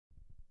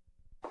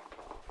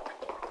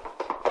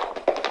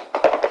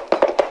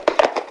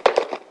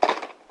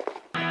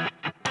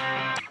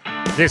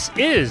This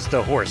is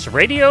the Horse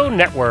Radio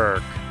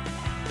Network.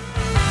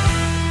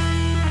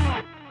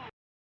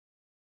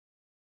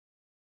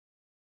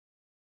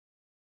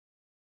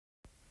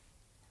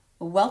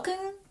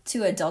 Welcome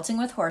to Adulting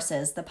with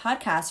Horses, the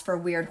podcast for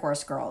weird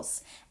horse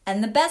girls,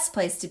 and the best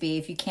place to be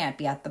if you can't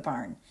be at the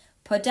barn.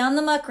 Put down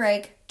the muck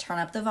rake, turn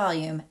up the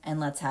volume, and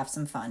let's have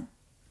some fun.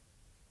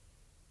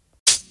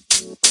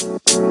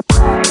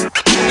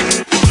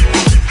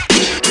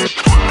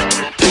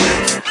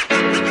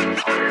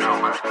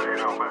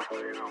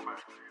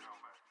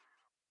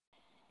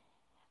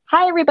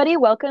 Hi, everybody.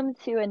 Welcome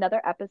to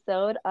another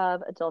episode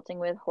of Adulting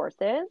with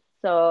Horses.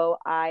 So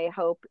I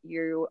hope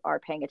you are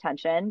paying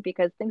attention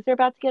because things are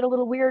about to get a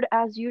little weird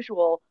as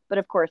usual, but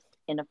of course,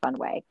 in a fun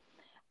way.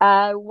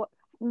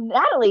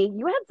 Natalie,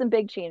 you had some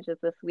big changes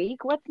this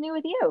week. What's new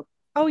with you?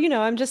 Oh,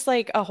 I'm just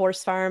like a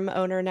horse farm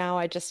owner now.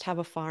 I just have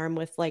a farm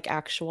with like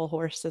actual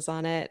horses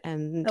on it.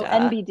 And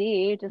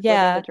NBD, just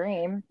yeah, living the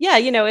dream. Yeah,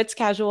 it's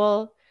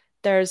casual.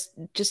 There's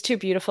just two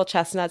beautiful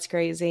chestnuts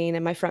grazing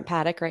in my front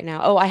paddock right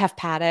now. Oh, I have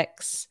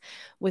paddocks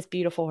with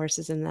beautiful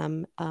horses in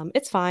them.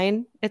 It's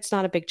fine. It's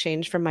not a big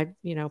change from my,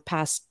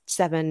 past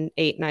 7,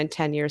 8, 9,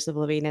 10 years of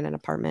living in an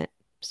apartment.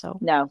 So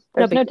no,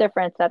 there's no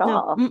difference at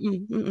all.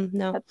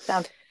 No. That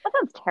sounds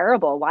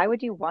terrible. Why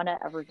would you want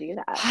to ever do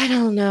that? I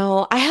don't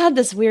know. I had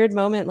this weird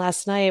moment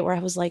last night where I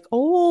was like,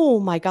 oh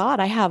my God,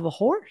 I have a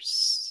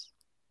horse.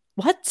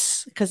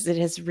 What? Because it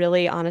is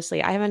really,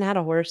 honestly, I haven't had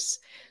a horse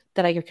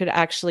that I could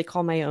actually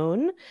call my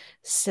own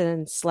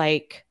since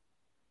like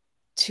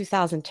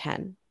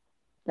 2010.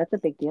 That's a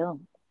big deal.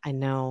 I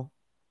know.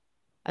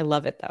 I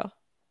love it though.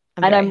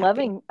 I'm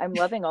loving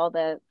all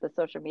the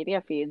social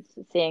media feeds,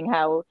 seeing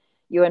how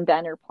you and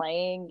Ben are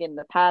playing in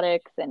the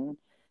paddocks, and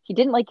he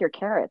didn't like your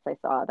carrots. I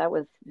saw that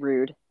was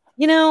rude.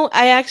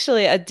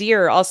 A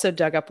deer also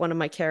dug up one of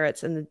my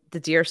carrots, and the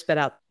deer spit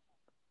out.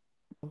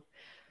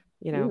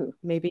 Ooh.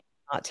 Maybe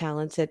not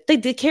talented.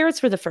 The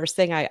carrots were the first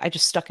thing I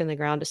just stuck in the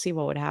ground to see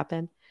what would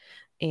happen,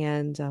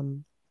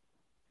 and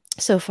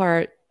so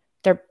far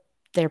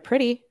they're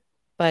pretty,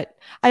 but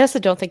I also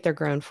don't think they're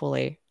grown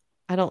fully.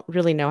 I don't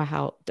really know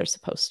how they're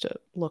supposed to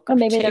look. Or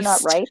maybe they're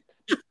not right.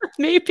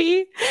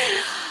 Maybe.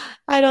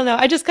 I don't know.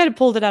 I just kind of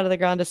pulled it out of the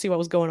ground to see what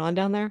was going on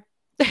down there.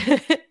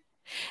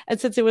 And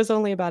since it was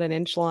only about an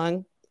inch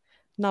long,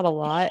 not a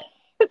lot.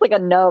 It's like a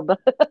nub.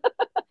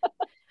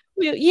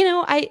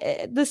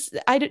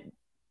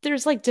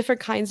 There's like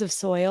different kinds of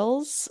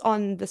soils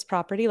on this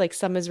property. Like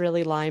some is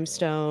really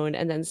limestone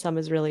and then some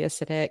is really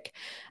acidic.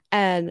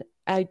 And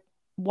I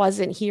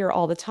wasn't here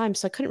all the time,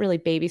 so I couldn't really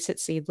babysit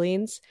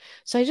seedlings.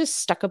 So I just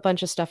stuck a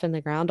bunch of stuff in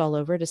the ground all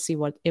over to see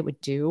what it would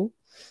do.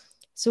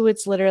 So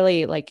it's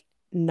literally like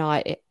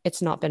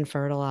it's not been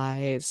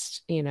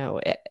fertilized.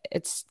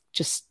 It's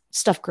just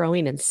stuff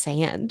growing in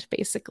sand,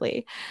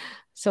 basically.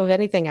 So if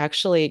anything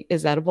actually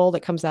is edible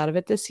that comes out of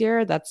it this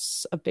year,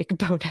 that's a big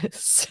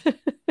bonus.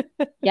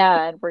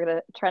 Yeah, and we're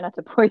gonna try not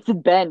to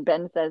poison Ben.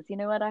 Ben says, "You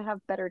know what? I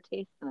have better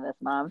taste than this,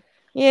 Mom."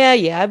 Yeah.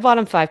 I bought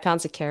him 5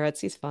 pounds of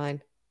carrots. He's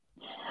fine.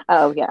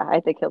 Oh yeah, I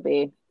think he'll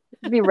be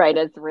right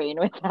as rain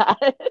with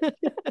that.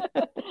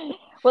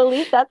 Well, at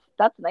least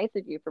that's nice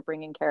of you for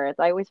bringing carrots.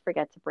 I always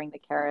forget to bring the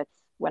carrots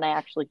when I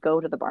actually go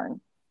to the barn.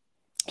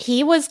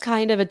 He was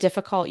kind of a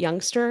difficult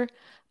youngster,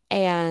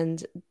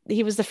 and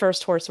he was the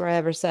first horse where I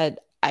ever said,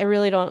 I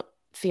really don't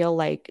feel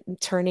like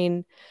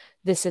turning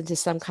this into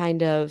some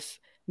kind of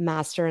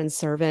master and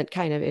servant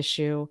kind of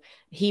issue.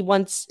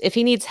 If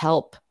he needs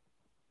help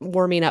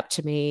warming up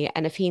to me,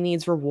 and if he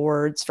needs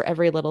rewards for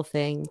every little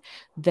thing,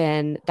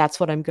 then that's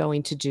what I'm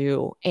going to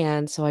do.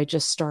 And so I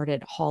just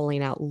started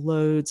hauling out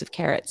loads of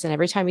carrots, and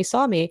every time he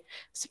saw me,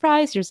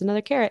 surprise, here's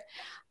another carrot.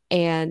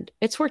 And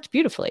it's worked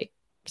beautifully.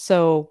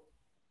 So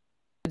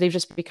they've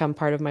just become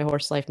part of my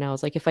horse life now.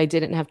 It's like if I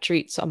didn't have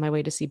treats on my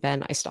way to see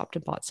Ben, I stopped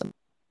and bought some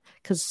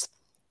because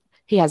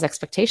he has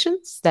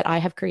expectations that I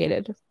have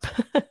created.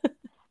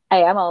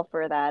 I am all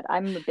for that.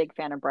 I'm a big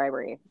fan of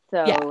bribery.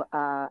 So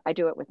I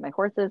do it with my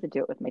horses. I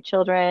do it with my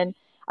children.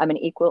 I'm an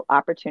equal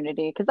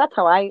opportunity because that's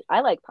how I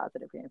like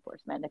positive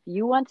reinforcement. If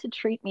you want to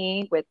treat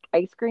me with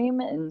ice cream,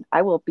 and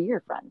I will be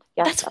your friend.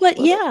 Yes,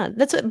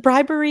 that's what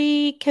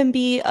bribery can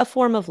be, a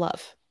form of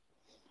love.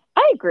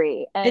 I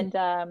agree. And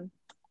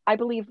I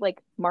believe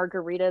like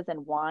margaritas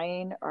and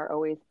wine are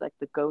always like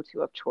the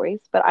go-to of choice,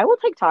 but I will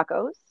take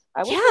tacos.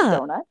 I will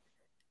take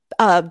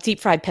donuts.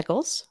 Deep fried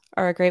pickles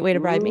are a great way to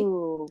bribe me.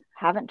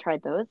 Haven't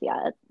tried those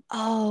yet.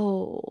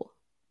 Oh,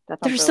 there's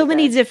really so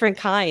many different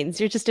kinds.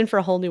 You're just in for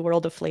a whole new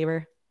world of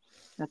flavor.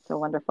 That's so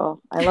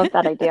wonderful. I love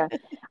that idea.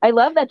 I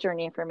love that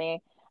journey for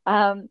me.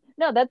 No,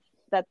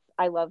 that's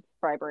I love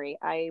bribery.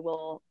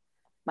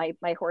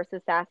 My horse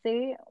is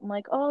sassy. I'm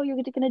like, oh, you're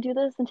gonna do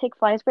this and take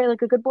fly spray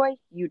like a good boy?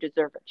 You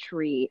deserve a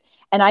treat.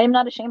 And I am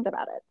not ashamed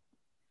about it.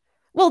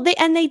 Well,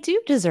 they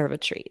do deserve a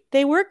treat.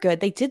 They were good.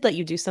 They did let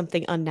you do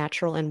something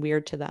unnatural and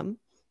weird to them.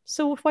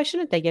 So why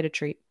shouldn't they get a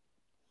treat?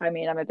 I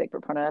mean, I'm a big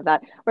proponent of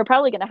that. We're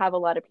probably going to have a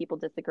lot of people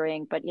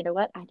disagreeing, but you know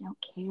what? I don't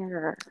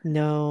care.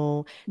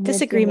 No, Listen to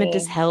disagreement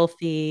is me.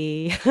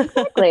 healthy.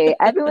 Exactly.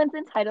 Everyone's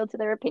entitled to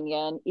their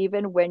opinion,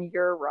 even when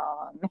you're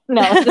wrong.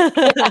 No, I'm just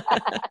kidding.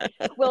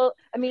 Well,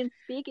 I mean,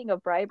 speaking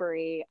of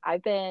bribery,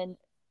 I've been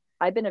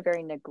a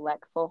very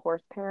neglectful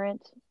horse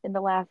parent in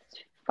the last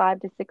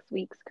 5 to 6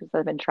 weeks because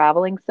I've been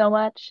traveling so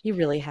much. You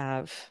really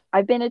have.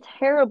 I've been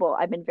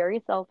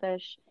very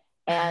selfish.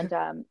 And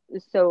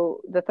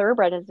so the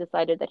thoroughbred has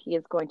decided that he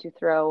is going to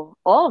throw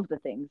all of the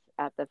things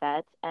at the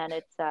vet. And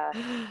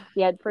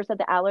he had first had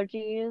the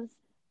allergies,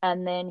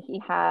 and then he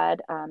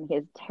had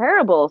his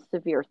terrible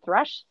severe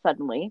thrush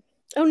suddenly.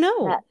 Oh That,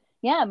 no.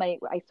 yeah,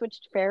 I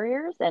switched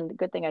farriers, and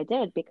good thing I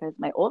did because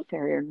my old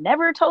farrier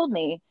never told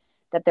me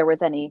that there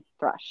was any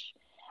thrush.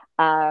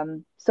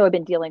 So I've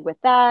been dealing with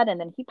that, and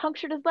then he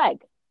punctured his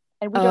leg,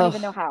 and we don't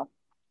even know Oh, how.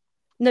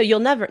 no, you'll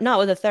never, not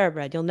with a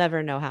thoroughbred. You'll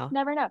never know how.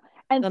 Never know.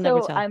 And They'll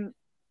never so tell.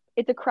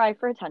 it's a cry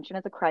for attention,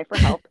 it's a cry for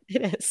help.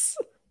 It is.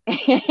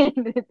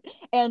 and,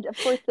 and of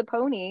course the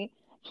pony,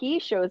 he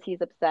shows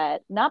he's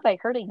upset not by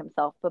hurting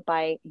himself, but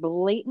by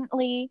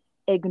blatantly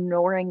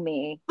ignoring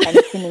me and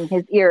pinning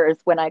his ears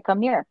when I come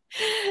near.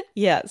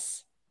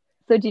 Yes.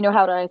 So do you know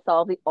how do I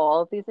solve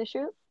all of these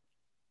issues?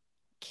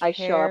 I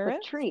show up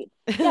with Carrots? treats.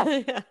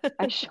 Yes,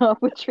 I show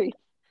up with treats.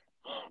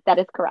 That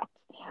is correct.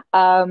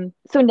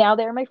 So now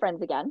they're my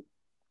friends again.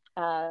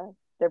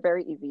 They're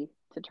very easy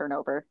to turn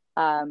over.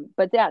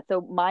 But yeah,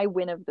 so my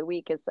win of the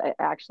week is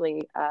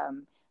actually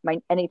my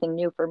anything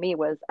new for me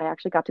was I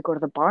actually got to go to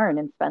the barn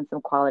and spend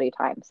some quality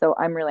time. So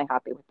I'm really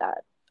happy with that.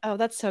 Oh,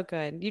 that's so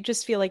good. You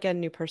just feel like a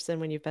new person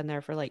when you've been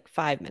there for like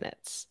 5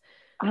 minutes.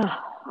 I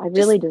Just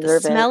really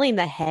deserve it. smelling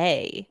the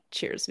hay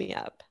cheers me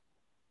up.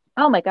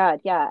 Oh my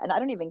God, yeah. And I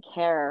don't even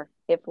care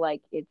if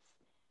like it's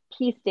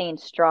pea stained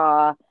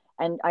straw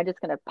and I'm just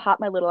gonna pop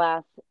my little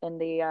ass in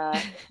the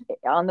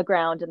on the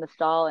ground in the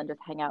stall and just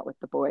hang out with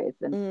the boys.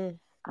 And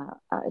Mm.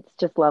 it's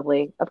just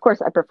lovely. Of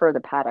course, I prefer the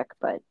paddock,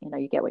 but you know,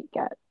 you get what you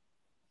get.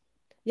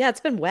 Yeah,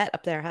 it's been wet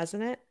up there,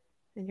 hasn't it?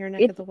 In your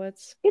neck of It's the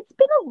woods. it's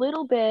been a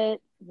little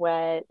bit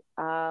wet.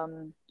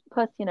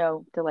 Plus, you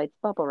know, Delight's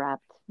bubble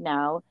wrapped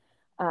now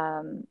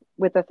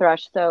with the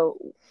thrush. So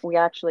we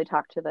actually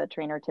talked to the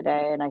trainer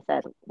today, and I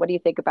said, "What do you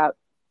think about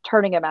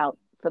turning him out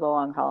for the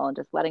long haul and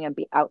just letting him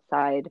be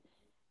outside,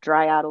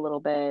 dry out a little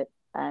bit,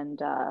 and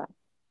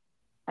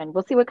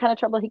we'll see what kind of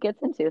trouble he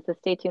gets into." So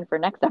stay tuned for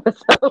next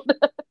episode.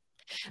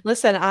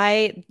 Listen,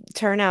 I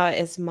turnout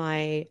is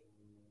my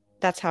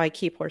that's how I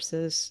keep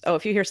horses. Oh,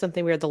 if you hear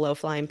something weird, the low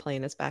flying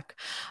plane is back.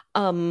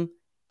 Um,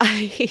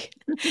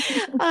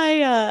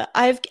 I,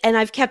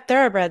 I've kept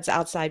thoroughbreds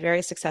outside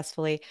very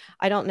successfully.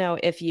 I don't know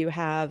if you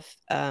have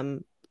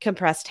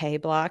compressed hay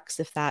blocks,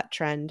 if that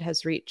trend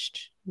has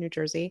reached New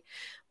Jersey,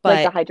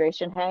 Like the but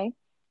hydration hay.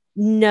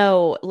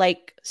 no,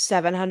 like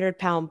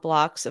 700-pound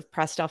blocks of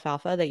pressed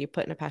alfalfa that you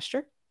put in a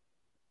pasture.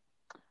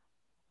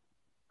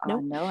 No.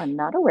 No, I'm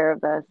not aware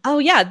of this. Oh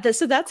yeah,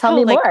 so that's Tell how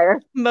me like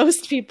more.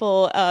 most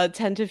people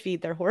tend to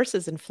feed their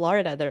horses in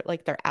Florida.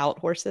 They're out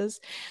horses.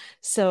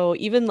 So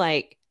even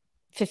like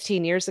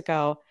 15 years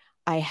ago,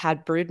 I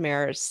had brood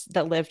mares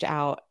that lived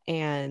out,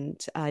 and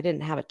I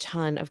didn't have a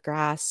ton of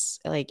grass.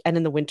 Like, and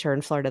in the winter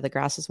in Florida, the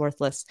grass is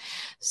worthless.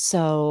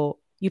 So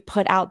you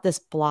put out this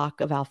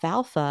block of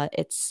alfalfa.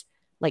 It's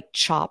like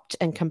chopped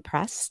and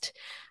compressed,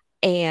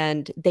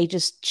 and they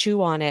just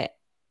chew on it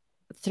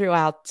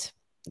throughout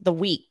the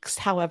weeks,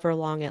 however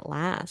long it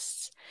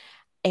lasts.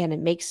 And it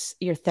makes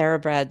your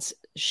thoroughbreds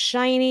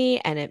shiny,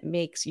 and it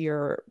makes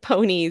your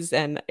ponies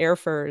and air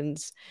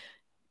ferns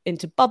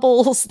into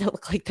bubbles that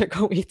look like they're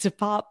going to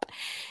pop.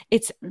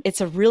 It's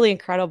a really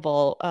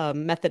incredible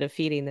method of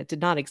feeding that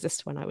did not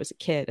exist when I was a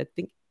kid. I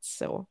think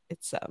so.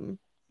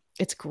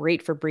 It's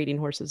great for breeding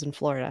horses in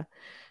Florida.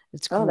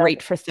 It's Oh, that's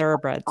great for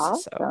thoroughbreds.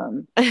 So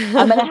awesome.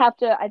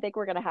 I think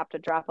we're gonna have to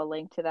drop a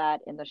link to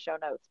that in the show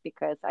notes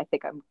because I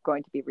think I'm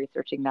going to be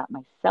researching that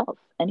myself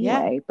yeah,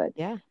 anyway, but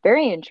yeah.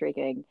 very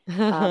intriguing.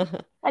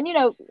 And you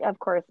know, of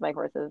course, my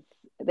horses,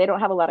 they don't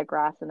have a lot of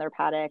grass in their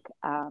paddock.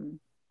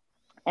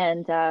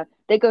 And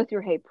they go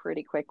through hay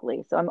pretty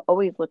quickly. So I'm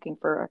always looking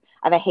I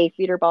have a hay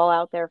feeder ball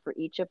out there for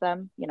each of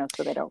them, you know,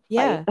 so they don't fight.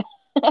 Yeah.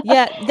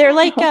 Yeah, they're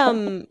like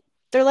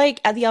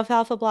at the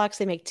alfalfa blocks,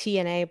 they make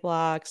TNA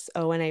blocks,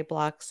 ONA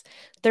blocks.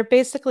 They're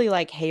basically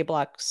like hay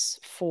blocks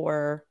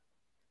for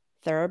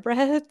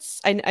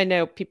thoroughbreds. I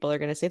know people are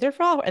going to say they're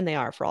for all, and they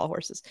are for all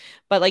horses.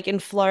 But like in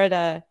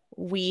Florida,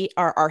 we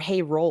are our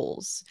hay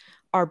rolls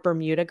are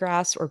Bermuda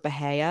grass or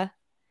Bahia,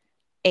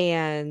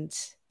 and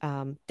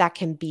that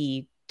can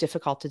be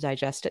difficult to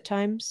digest at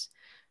times.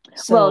 Well,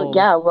 So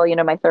yeah, well, you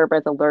know, my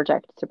thoroughbred's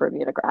allergic to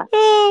Bermuda grass.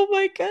 oh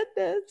my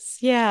goodness.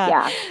 Yeah.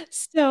 Yeah.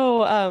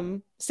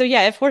 So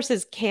yeah, if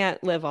horses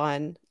can't live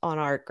on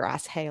our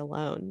grass hay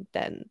alone,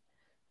 then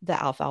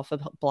the alfalfa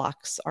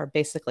blocks are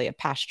basically a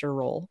pasture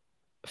roll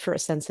for a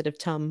sensitive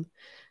tum.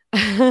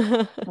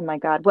 Oh my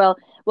God. Well,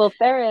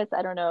 Ferris,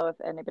 I don't know if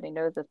anybody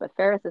knows this, but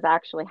Ferris is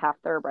actually half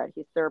thoroughbred.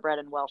 He's thoroughbred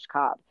and Welsh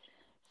Cobb.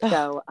 Oh,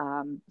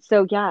 So,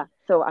 so yeah,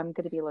 so I'm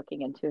going to be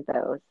looking into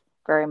those.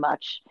 very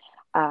much.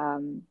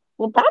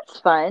 Well, that's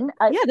fun.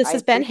 Yeah, this I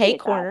has been Hey appreciate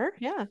that. Corner.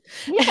 Yeah.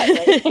 Yeah,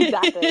 right.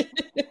 Exactly.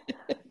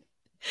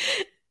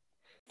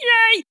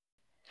 Yay!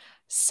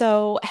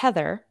 So,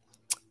 Heather,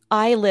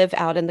 I live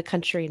out in the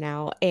country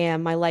now,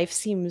 and my life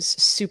seems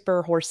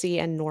super horsey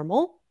and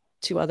normal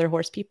to other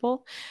horse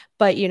people.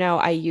 But,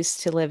 I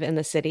used to live in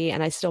the city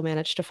and I still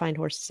managed to find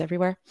horses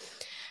everywhere.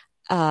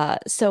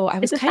 So I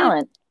was It's a kind of,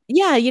 talent.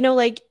 yeah,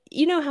 like,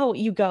 how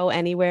you go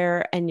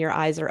anywhere and your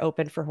eyes are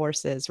open for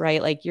horses,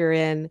 right? Like you're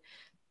in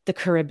the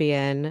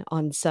Caribbean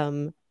on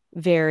some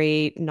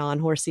very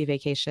non-horsey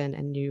vacation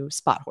and you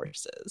spot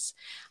horses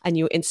and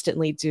you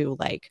instantly do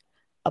like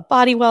a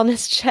body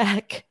wellness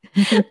check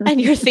and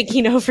you're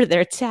thinking over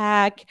their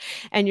tack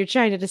and you're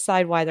trying to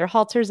decide why their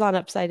halter's on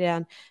upside down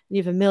and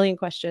you have a million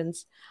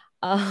questions.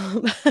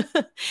 Um,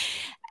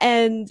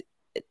 and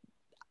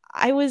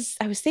I was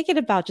thinking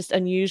about just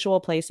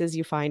unusual places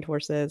you find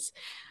horses.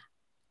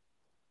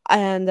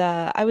 And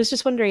I was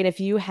just wondering if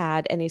you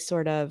had any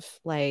sort of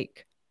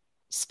like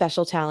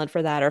special talent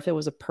for that, or if it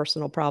was a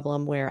personal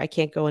problem where I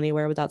can't go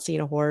anywhere without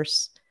seeing a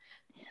horse.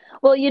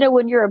 Well,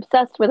 when you're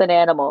obsessed with an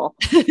animal,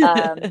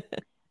 um,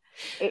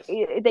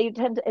 they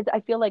tend to,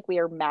 I feel like we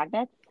are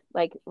magnets,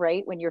 like,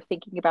 right? When you're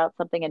thinking about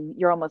something and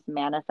you're almost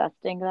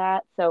manifesting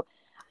that. So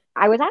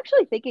I was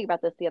actually thinking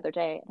about this the other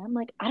day, and I'm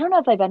like, I don't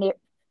know if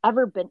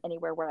ever been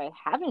anywhere where I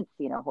haven't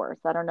seen a horse.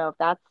 I don't know if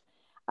that's,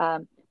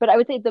 but I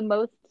would say the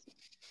most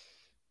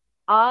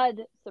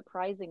odd,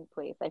 surprising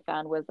place I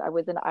found was I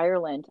was in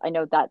Ireland. I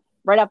know that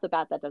right off the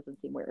bat that doesn't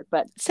seem weird,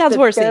 but Sounds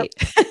horsey.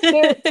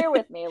 bear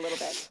with me a little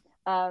bit.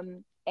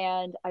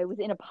 And I was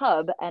in a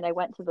pub and I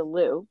went to the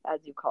loo, as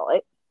you call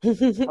it,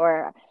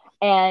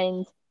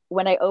 and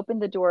when I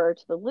opened the door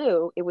to the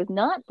loo, it was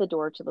not the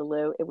door to the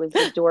loo, it was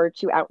the door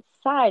to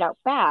outside, out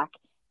back,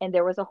 and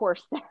there was a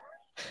horse there.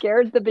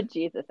 Scared the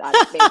bejesus out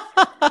of me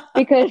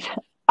because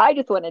I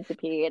just wanted to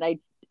pee, and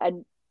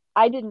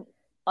I didn't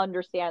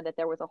understand that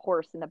there was a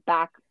horse in the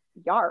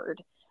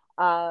backyard.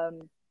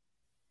 And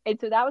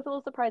so that was a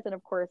little surprising.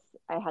 Of course,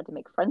 I had to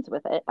make friends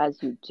with it,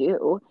 as you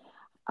do.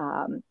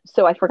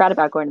 So I forgot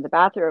about going to the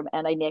bathroom,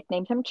 and I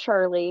nicknamed him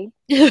Charlie,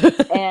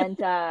 and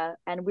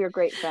we're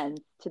great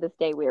friends to this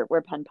day.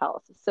 We're pen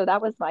pals. So that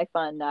was my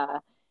fun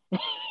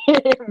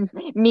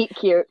meet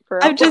cute for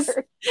a horse.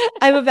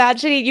 I'm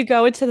imagining you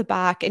go into the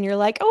back and you're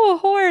like, oh, a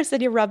horse,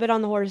 and you rub it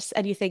on the horse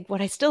and you think,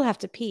 well, I still have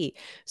to pee.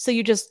 So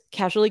you just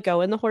casually go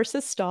in the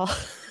horse's stall,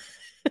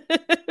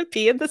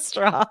 pee in the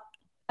straw.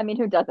 I mean,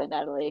 who doesn't,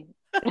 Natalie?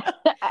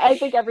 I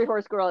think every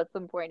horse girl at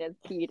some point has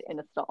peed in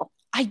a stall.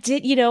 I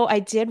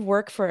did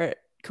work for,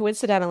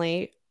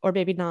 coincidentally, or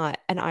maybe not,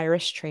 an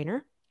Irish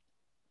trainer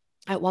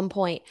at one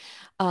point,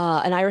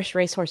 an Irish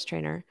racehorse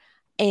trainer.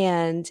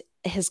 And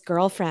his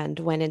girlfriend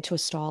went into a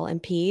stall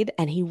and peed,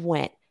 and he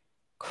went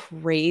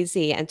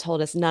crazy and told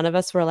us none of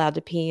us were allowed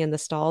to pee in the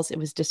stalls. It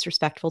was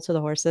disrespectful to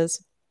the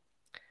horses.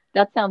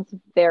 That sounds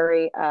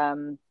very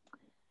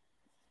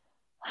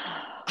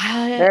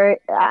very,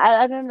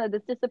 I don't know,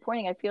 that's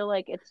disappointing. I feel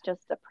like it's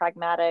just a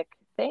pragmatic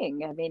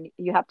thing. I mean,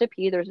 you have to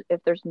pee.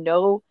 If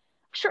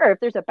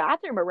there's a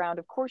bathroom around,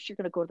 of course you're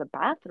going to go to the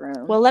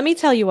bathroom. Well, let me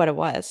tell you what it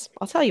was.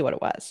 I'll tell you what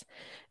it was.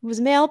 It was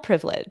male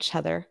privilege,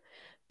 Heather,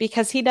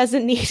 because he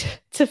doesn't need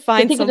to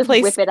find some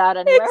place. Whip it out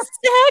anywhere.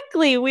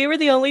 Exactly. We were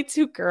the only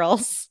two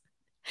girls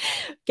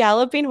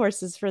galloping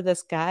horses for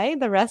this guy.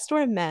 The rest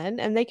were men,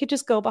 and they could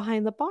just go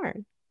behind the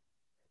barn.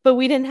 But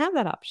we didn't have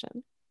that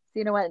option. So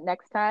you know what?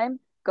 Next time,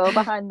 go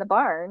behind the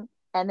barn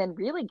and then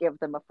really give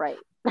them a fright.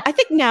 I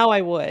think now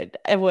I would.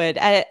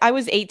 I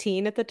was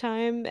 18 at the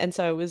time, and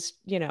so I was,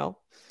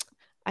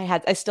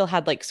 I still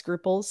had like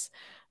scruples.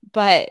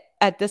 But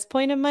at this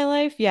point in my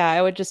life, yeah,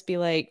 I would just be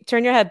like,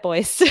 turn your head,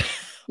 boys.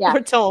 Yeah. Or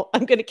don't.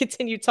 I'm going to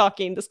continue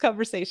talking. This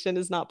conversation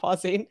is not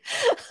pausing.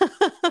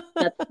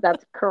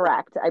 That's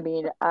correct. I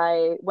mean,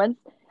 I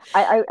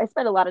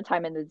spent a lot of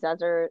time in the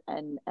desert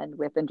and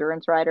with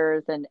endurance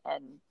riders, and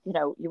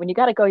when you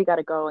gotta go,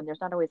 and there's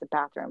not always a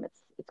bathroom.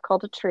 It's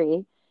called a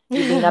tree.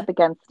 You lean up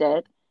against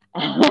it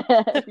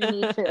if you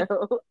need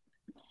to.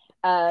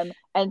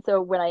 And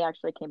so when I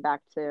actually came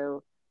back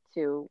to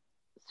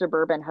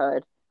suburban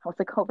hood, I was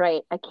like, oh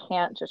right, I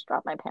can't just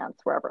drop my pants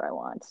wherever I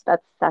want.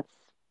 That's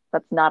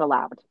not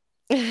allowed.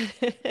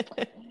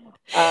 But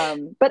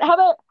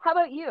how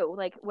about you?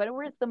 Like, what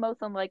was the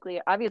most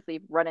unlikely? Obviously,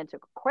 you've run into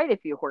quite a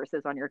few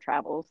horses on your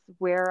travels.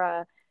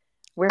 Where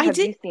have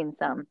you seen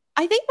some?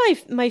 I think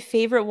my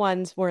favorite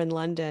ones were in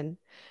London,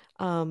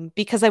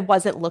 because I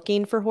wasn't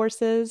looking for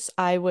horses.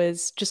 I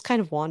was just kind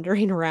of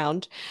wandering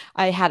around.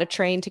 I had a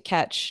train to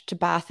catch to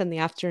Bath in the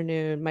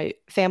afternoon. My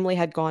family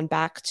had gone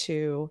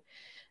to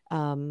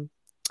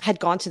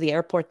the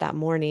airport that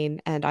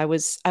morning, and I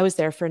was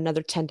there for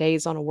another 10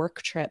 days on a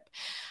work trip.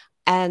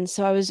 And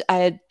so I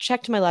had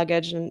checked my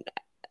luggage and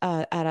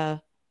at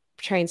a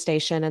train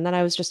station, and then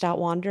I was just out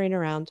wandering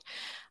around,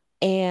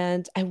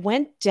 and I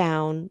went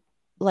down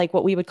like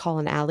what we would call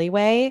an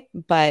alleyway,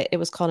 but it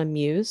was called a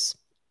mews.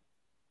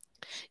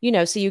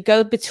 So you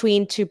go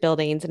between two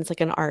buildings and it's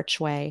like an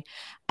archway,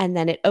 and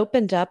then it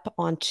opened up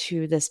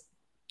onto this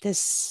this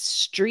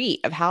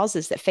street of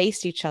houses that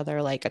faced each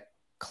other, like a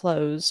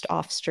closed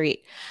off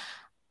street.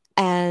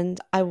 And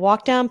I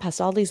walked down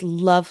past all these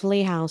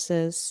lovely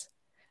houses,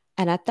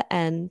 and at the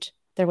end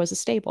there was a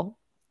stable.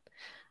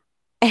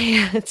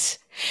 And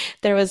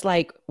there was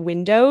like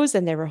windows,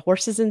 and there were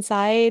horses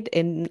inside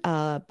in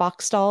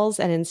box stalls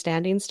and in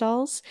standing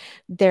stalls.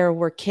 There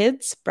were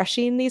kids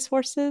brushing these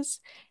horses.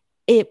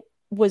 It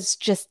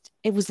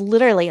it was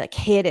literally like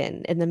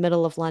hidden in the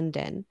middle of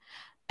London,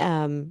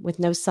 with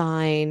no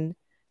sign.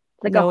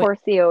 It's like a No,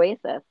 horsey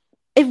oasis.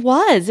 it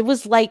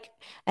was like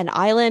an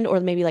island, or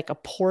maybe like a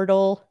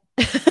portal,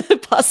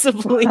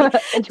 possibly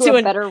Into to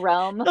a better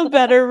realm. a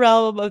better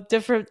realm of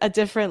a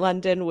different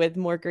London with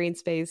more green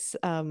space,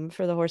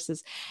 for the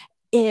horses.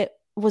 It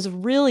was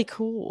really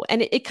cool.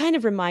 And it kind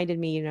of reminded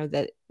me,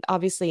 that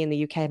obviously in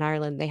the UK and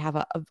Ireland, they have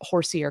a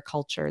horsier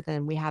culture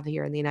than we have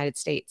here in the United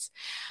States.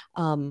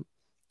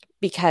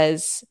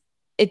 Because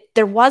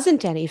there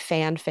wasn't any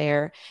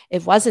fanfare.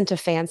 It wasn't a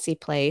fancy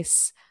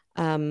place.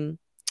 And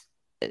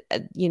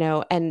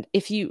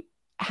if you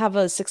have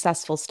a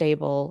successful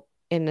stable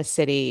in a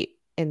city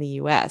in the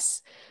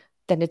US,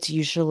 then it's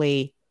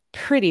usually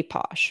pretty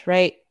posh,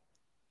 right?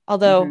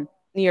 Although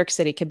New York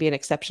City can be an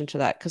exception to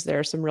that because there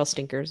are some real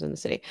stinkers in the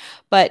city.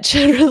 But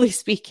generally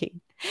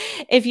speaking,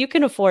 if you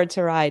can afford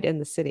to ride in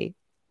the city,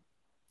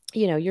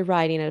 you're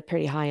riding at a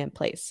pretty high-end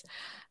place.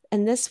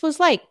 And this was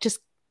just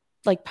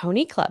like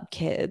pony club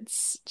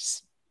kids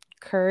just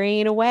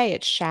currying away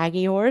at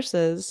shaggy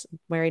horses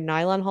wearing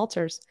nylon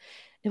halters.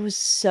 It was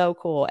so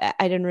cool.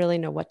 I didn't really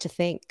know what to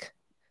think.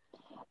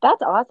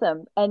 That's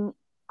awesome. And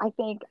I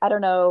think, I don't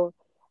know,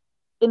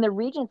 in the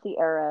Regency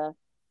era,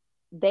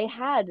 they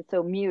had,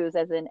 so Mews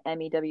as in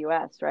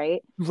MEWS,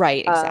 right?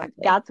 Right,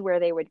 exactly. That's where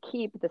they would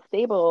keep the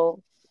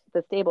stables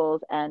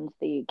and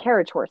the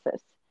carriage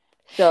horses.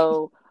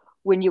 So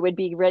when you would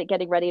be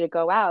getting ready to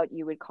go out,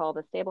 you would call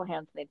the stable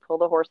hands, and they'd pull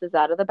the horses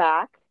out of the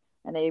back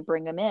and they'd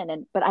bring them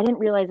in. But I didn't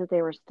realize that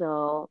they were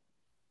still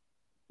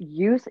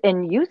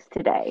in use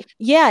today.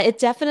 Yeah, it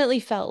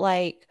definitely felt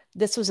like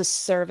this was a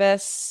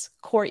service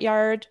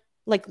courtyard,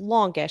 like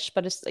longish,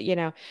 but it's,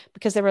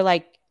 because there were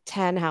like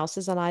 10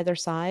 houses on either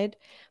side.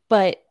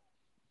 But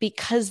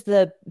because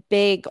the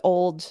big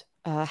old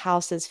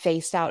houses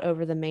faced out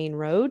over the main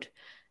road,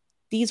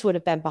 these would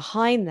have been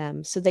behind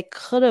them. So they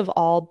could have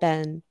all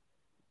been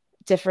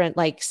different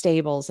like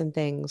stables and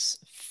things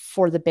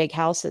for the big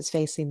houses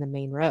facing the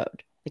main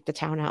road, like the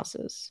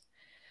townhouses.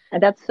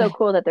 And that's so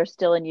cool that they're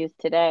still in use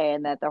today,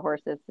 and that the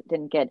horses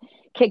didn't get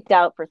kicked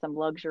out for some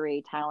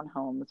luxury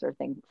townhomes or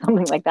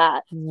something like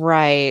that.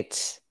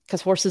 Right.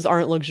 Because horses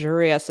aren't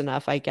luxurious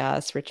enough, I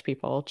guess. Rich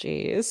people,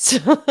 geez.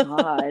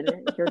 God,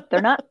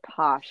 they're not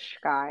posh,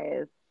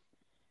 guys.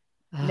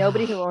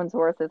 Nobody who owns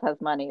horses has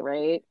money,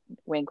 right?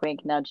 Wink,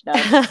 wink, nudge,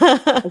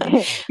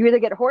 nudge. You either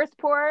get horse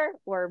poor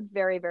or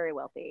very, very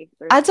wealthy.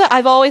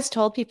 I've always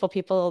told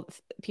people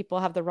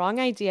have the wrong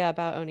idea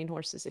about owning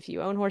horses. If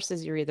you own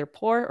horses, you're either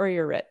poor or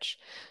you're rich.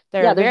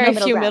 There are very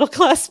few middle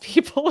class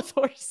people with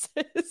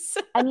horses.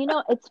 And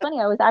it's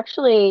funny. I was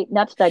actually,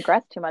 not to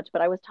digress too much,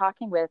 but I was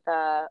talking with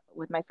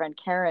my friend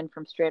Karen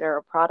from Straight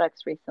Arrow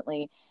Products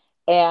recently,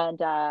 and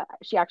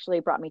she actually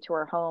brought me to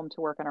her home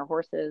to work on her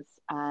horses,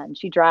 and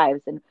she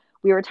drives. And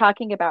we were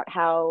talking about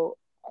how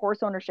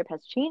horse ownership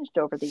has changed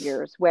over the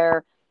years,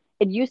 where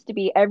it used to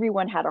be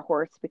everyone had a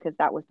horse because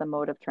that was the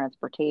mode of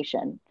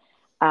transportation.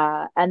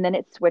 And then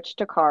it switched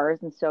to cars.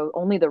 And so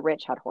only the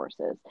rich had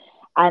horses.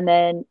 And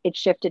then it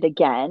shifted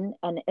again.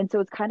 And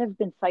so it's kind of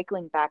been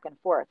cycling back and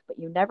forth, but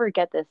you never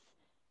get this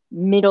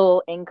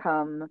middle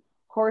income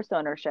horse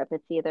ownership.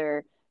 It's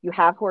either you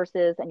have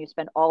horses and you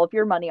spend all of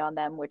your money on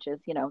them, which is,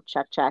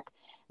 check, check.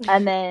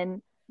 And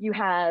then you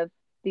have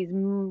these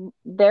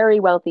very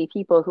wealthy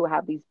people who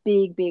have these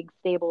big, big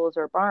stables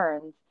or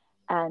barns.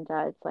 And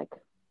it's like,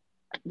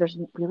 there's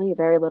really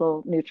very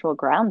little neutral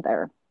ground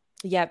there.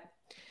 Yep,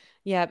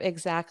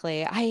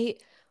 exactly.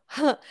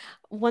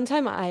 One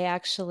time I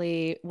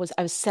was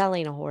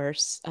selling a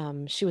horse.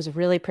 She was a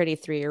really pretty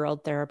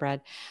 3-year-old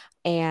thoroughbred,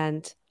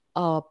 and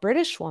a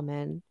British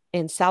woman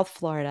in South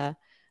Florida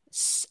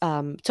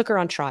took her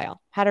on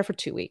trial, had her for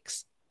 2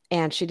 weeks,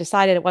 and she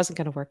decided it wasn't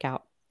going to work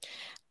out.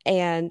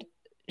 And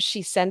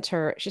she sent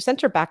her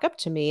back up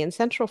to me in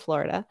Central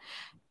Florida,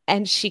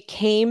 and she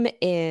came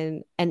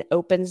in an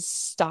open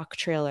stock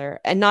trailer,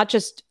 and not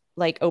just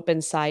like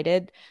open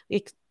sided.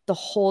 The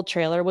whole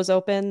trailer was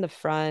open, the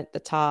front, the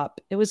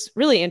top. It was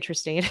really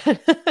interesting.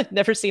 I'd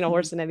never seen a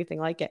horse in anything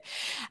like it.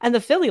 And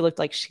the filly looked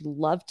like she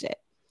loved it.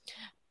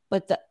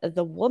 But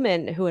the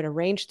woman who had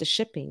arranged the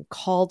shipping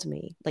called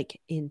me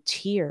like in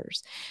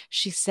tears.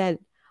 She said,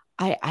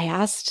 I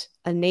asked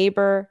a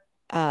neighbor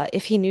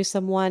if he knew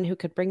someone who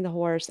could bring the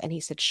horse. And he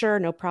said, sure,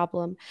 no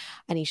problem.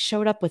 And he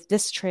showed up with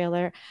this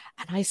trailer.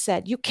 And I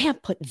said, you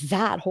can't put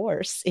that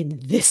horse in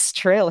this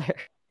trailer.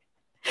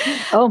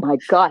 Oh my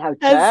God, how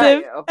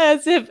dare you?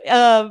 As if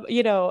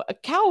a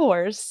cow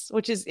horse,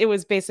 it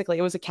was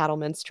a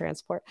cattleman's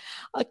transport.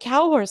 A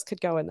cow horse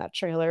could go in that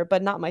trailer,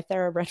 but not my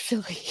thoroughbred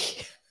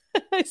filly.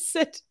 I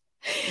said,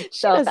 She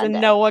So doesn't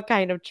offended. know what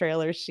kind of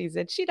trailer she's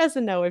in. She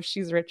doesn't know if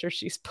she's rich or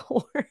she's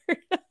poor.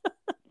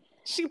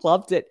 She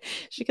loved it.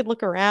 She could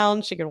look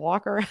around. She could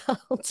walk around.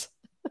 That's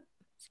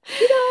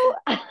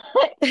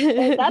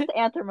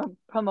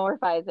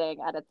anthropomorphizing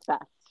at its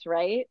best,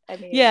 right? I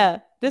mean, Yeah,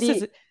 this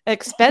is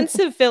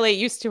expensive Philly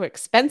used to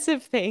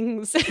expensive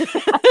things.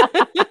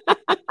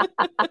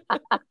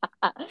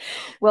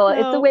 well, it's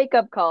a No.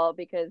 wake-up call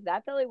because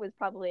that Billy was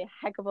probably a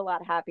heck of a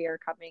lot happier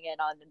coming in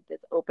on this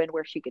open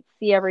where she could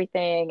see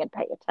everything and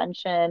pay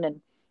attention.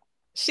 And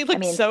She I looked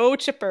mean, so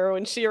chipper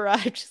when she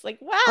arrived. She's like,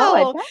 oh,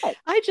 I wow, bet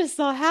I just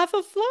saw half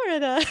of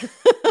Florida.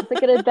 it's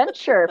like an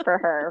adventure for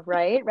her,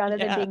 right? Rather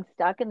than Yeah. being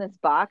stuck in this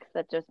box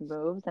that just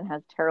moves and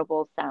has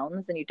terrible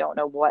sounds and you don't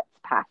know what's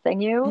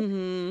passing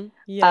you.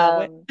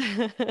 Yeah.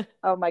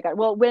 Oh my God.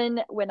 Well,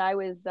 when I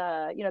was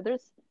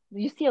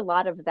you see a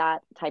lot of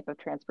that type of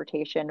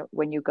transportation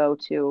when you go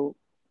to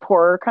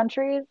poorer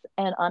countries.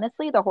 And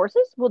honestly, the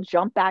horses will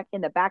jump back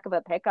in the back of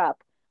a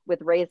pickup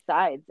with raised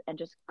sides and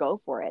just go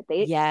for it.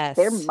 They're Yes.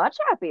 much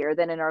happier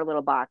than in our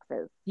little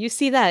boxes. You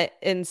see that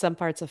in some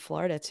parts of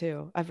Florida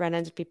too. I've run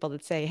into people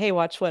that say, hey,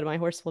 watch what my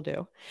horse will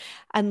do.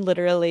 And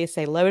literally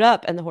say, load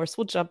up, and the horse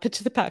will jump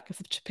into the back of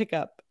the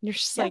pickup. And you're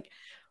just Yeah. like,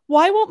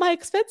 why won't my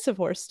expensive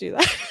horse do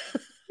that?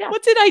 Yeah.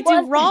 What did I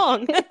do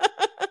wrong?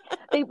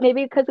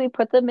 Maybe because we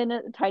put them in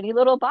a tiny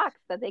little box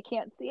that they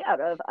can't see out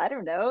of. I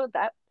don't know.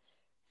 That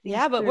seems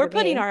Yeah, but clear we're to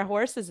putting me. our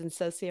horses in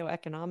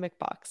socioeconomic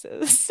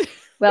boxes.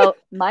 Well,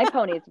 my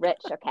pony's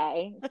rich,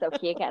 okay? So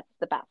he gets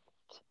the best.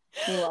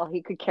 Meanwhile,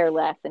 he could care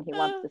less and he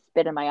wants to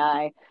spit in my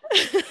eye.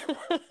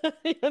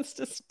 He wants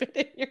to spit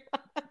in your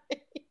eye.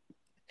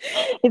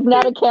 He's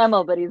not a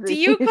camel, but Do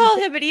you call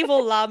him an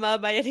evil llama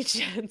by any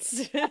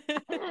chance?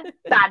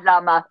 bad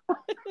llama.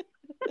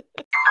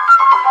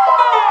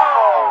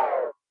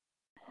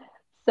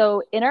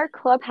 So in our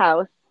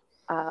clubhouse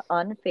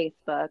on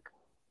Facebook,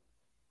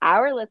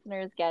 our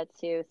listeners get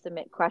to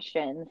submit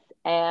questions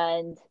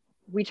and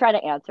we try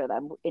to answer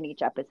them in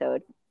each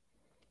episode.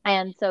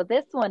 And so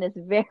this one is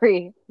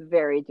very,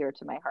 very dear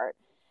to my heart.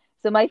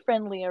 So my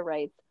friend Leah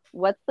writes,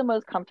 what's the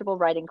most comfortable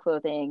riding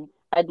clothing?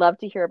 I'd love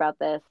to hear about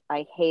this.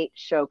 I hate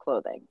show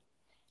clothing.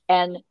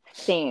 And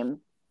same,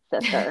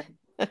 sister.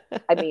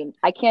 I mean,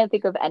 I can't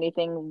think of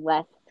anything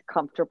less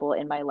comfortable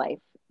in my life.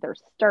 They're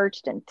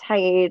starched and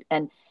tight.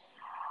 And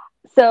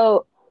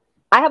so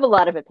I have a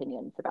lot of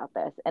opinions about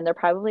this, and they're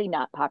probably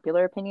not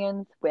popular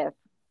opinions with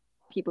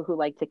people who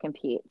like to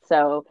compete.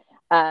 So,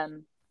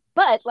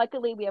 but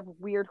luckily we have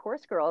weird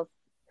horse girls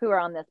who are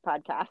on this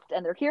podcast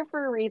and they're here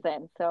for a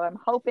reason. So I'm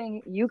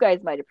hoping you guys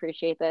might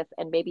appreciate this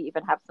and maybe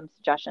even have some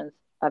suggestions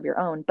of your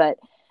own. But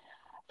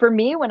for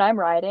me, when I'm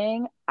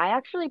riding, I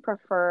actually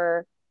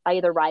prefer I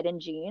either ride in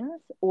jeans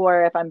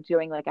or if I'm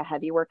doing like a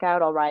heavy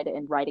workout, I'll ride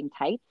in riding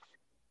tights.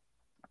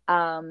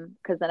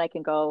 Because then I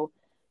can go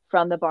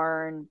from the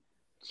barn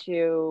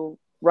to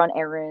run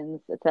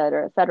errands, et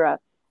cetera,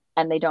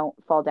 and they don't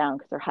fall down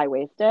because they're high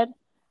waisted.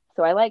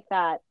 So I like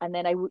that. And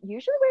then I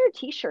usually wear a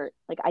t-shirt.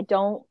 Like I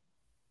don't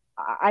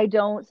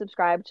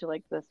subscribe to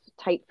like this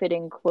tight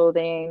fitting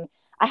clothing.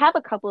 I have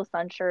a couple of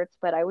sun shirts,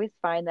 but I always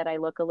find that I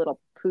look a little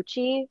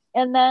poochy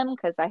in them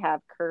because I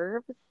have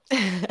curves.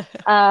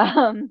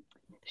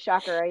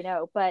 Shocker, I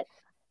know, but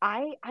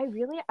I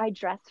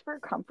dress for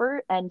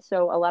comfort, and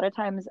so a lot of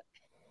times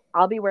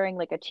I'll be wearing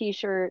like a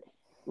t-shirt,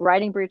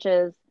 riding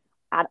breeches.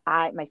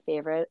 My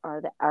favorite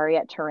are the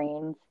Ariat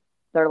Terrains.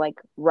 They're like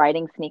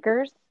riding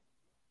sneakers.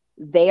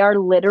 They are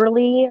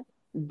literally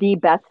the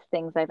best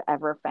things I've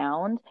ever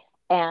found,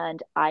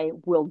 and I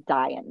will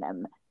die in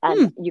them.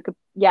 And you could,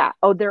 yeah,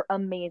 oh, they're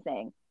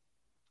amazing.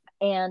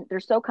 And they're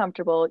so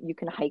comfortable. You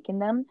can hike in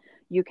them.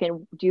 You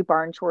can do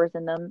barn chores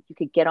in them. You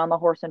could get on the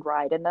horse and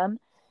ride in them.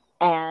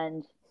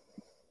 And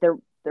they're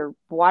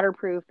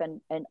waterproof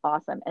and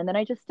awesome. And then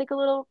I just stick a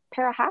little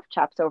pair of half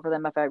chaps over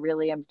them if I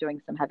really am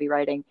doing some heavy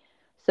riding.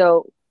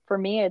 So for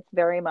me, it's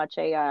very much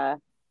a,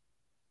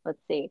 let's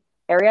see,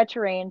 area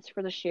terrains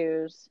for the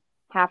shoes,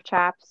 half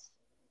chaps.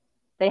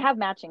 They have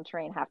matching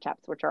terrain half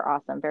chaps, which are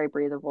awesome, very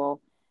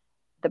breathable.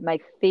 My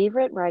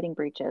favorite riding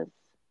breeches,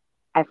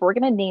 if we're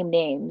going to name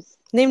names,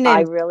 Name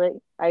names.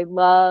 I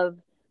love,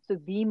 so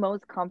the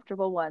most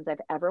comfortable ones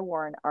I've ever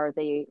worn are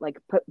the like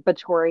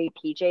Batori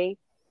PJ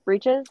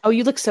breeches. Oh,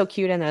 you look so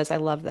cute in those. I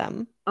love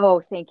them.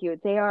 Oh, thank you.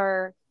 They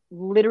are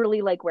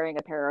literally like wearing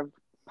a pair of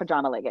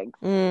pajama leggings.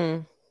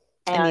 I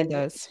need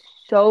those.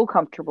 So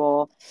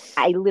comfortable.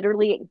 I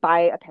literally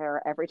buy a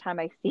pair every time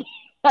I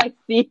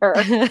see her.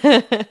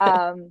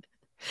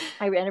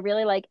 I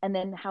really like, and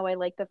then how I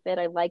like the fit.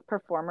 I like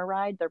Performer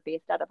Ride. They're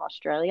based out of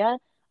Australia.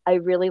 I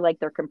really like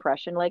their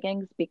compression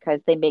leggings because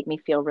they make me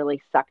feel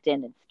really sucked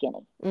in and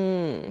skinny.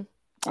 And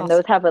awesome.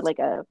 Those have like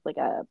a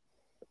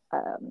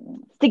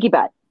sticky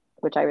butt,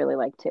 which I really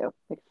like too.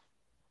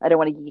 I don't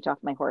want to yeet off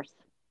my horse.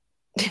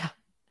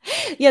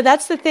 Yeah,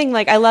 that's the thing.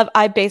 Like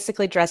I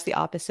basically dress the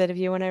opposite of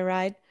you when I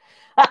ride.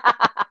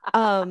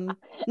 Now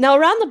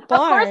around the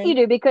barn, of course you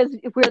do, because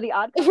we're the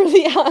odd couple. We're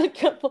the odd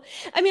couple.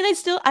 I mean,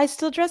 I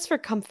still dress for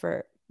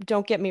comfort.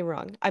 Don't get me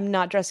wrong. I'm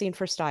not dressing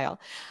for style.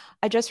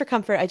 I dress for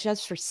comfort, I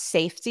dress for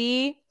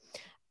safety,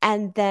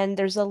 and then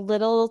there's a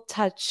little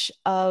touch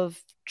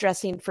of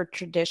dressing for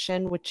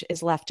tradition, which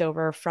is left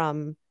over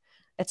from,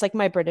 it's like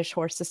my British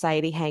Horse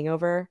Society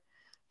hangover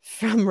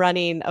from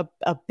running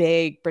a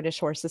big British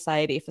Horse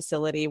Society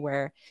facility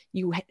where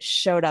you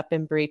showed up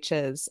in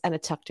breeches and a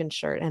tucked in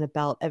shirt and a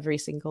belt every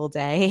single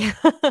day.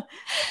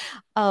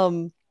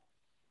 um,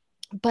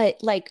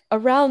 but like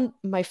around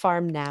my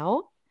farm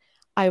now,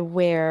 I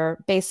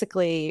wear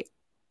basically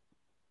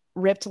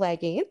ripped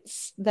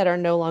leggings that are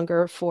no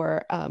longer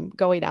for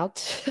going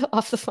out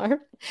off the farm.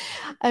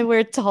 I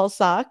wear tall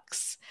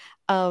socks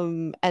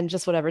and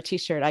just whatever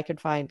t-shirt I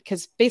could find.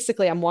 Because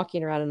basically, I'm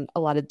walking around in a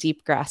lot of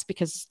deep grass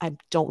because I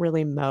don't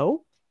really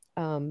mow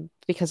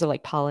because of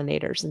like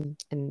pollinators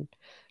and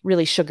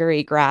really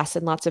sugary grass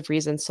and lots of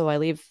reasons. So I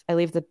leave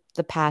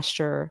the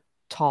pasture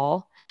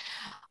tall.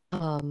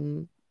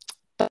 Um,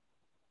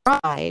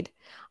 Ride,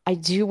 I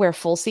do wear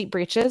full seat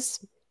breeches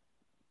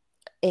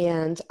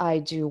and I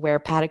do wear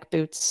paddock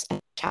boots and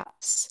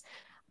chaps.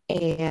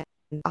 And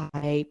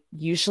I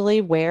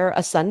usually wear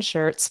a sun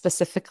shirt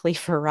specifically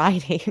for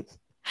riding.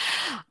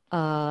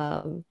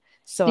 um,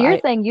 so So you're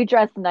I saying you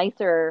dress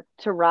nicer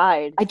to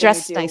ride I than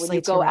you dress do when nicely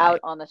you to go out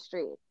ride. on the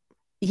street.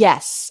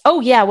 Yes. Oh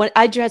yeah, when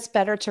I dress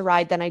better to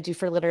ride than I do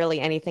for literally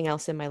anything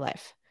else in my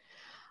life.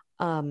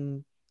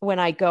 When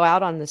I go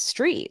out on the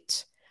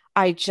street,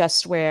 I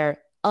just wear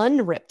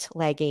unripped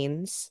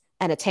leggings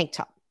and a tank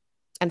top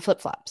and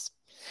flip-flops.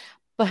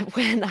 But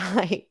when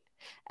I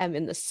am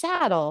in the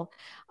saddle,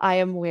 I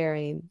am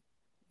wearing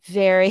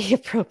very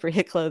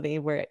appropriate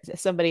clothing where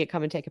somebody could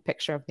come and take a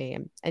picture of me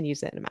and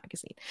use it in a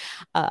magazine.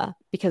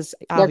 Because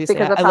Yes, obviously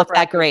because the I look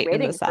that paparazzi's great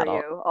in the waiting for saddle.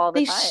 you all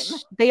the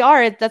time. They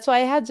are. That's why I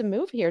had to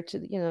move here to,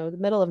 the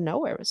middle of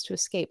nowhere, was to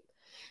escape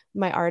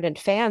my ardent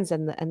fans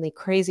and the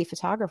crazy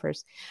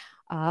photographers.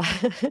 Uh,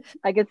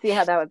 I could see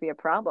how that would be a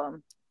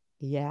problem.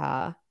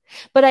 yeah.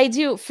 But I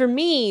do, for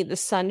me, the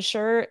sun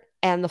shirt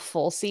and the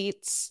full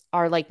seats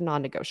are like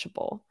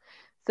non-negotiable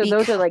So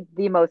those are because like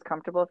the most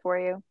comfortable for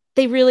you.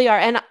 they really are.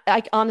 And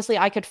I honestly,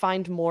 I could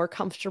find more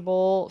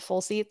comfortable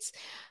full seats,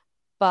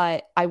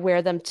 but I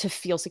wear them to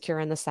feel secure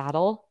in the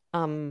saddle.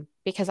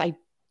 Because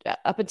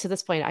up until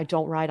this point, I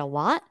don't ride a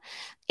lot.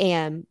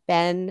 And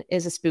Ben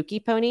is a spooky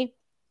pony.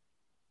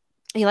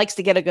 He likes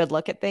to get a good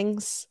look at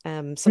things.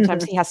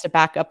 Sometimes he has to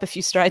back up a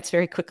few strides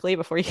very quickly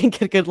before you can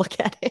get a good look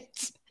at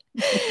it.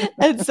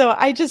 And so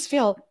I just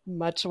feel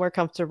much more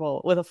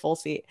comfortable with a full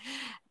seat.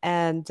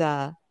 And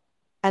the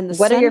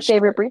What are sun your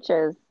favorite shirt.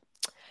 breeches?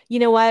 You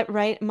know what,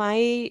 right?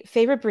 My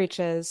favorite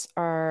breeches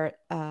are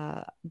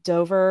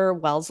Dover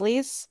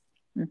Welsleys.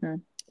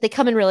 Hmm. They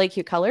come in really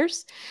cute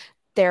colors.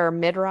 They're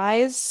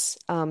mid-rise,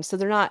 so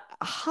they're not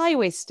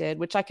high-waisted,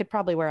 which I could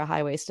probably wear a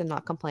high waist and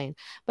not complain,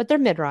 but they're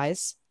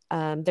mid-rise.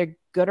 They're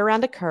good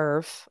around a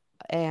curve,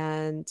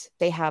 and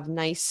they have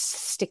nice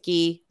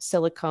sticky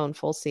silicone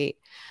full seat.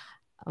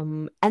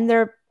 And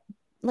they're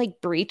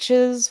like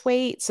breeches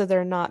weight, so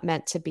they're not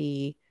meant to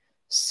be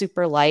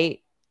super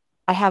light.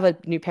 I have a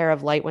new pair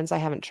of light ones I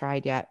haven't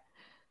tried yet.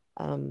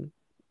 Um,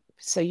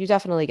 so you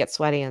definitely get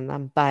sweaty in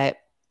them, but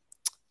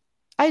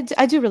I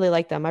do really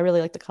like them. I really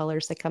like the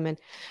colors they come in.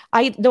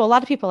 I know a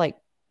lot of people like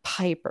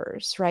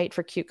Pipers, right,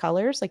 for cute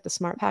colors, like the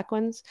Smart Pack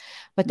ones,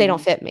 but they don't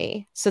Hmm. fit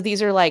me. So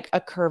these are like a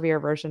curvier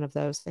version of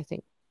those. I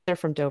think they're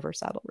from Dover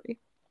Saddlery.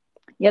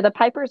 Yeah, the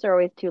pipers are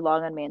always too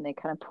long on me and they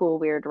kind of pull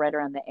weird right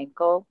around the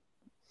ankle.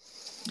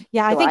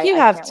 Yeah, I So think I, you I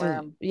have can't wear to.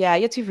 them. Yeah,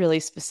 you have to be really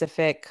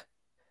specific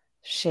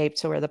shape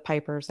to wear the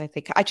Pipers. I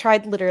think I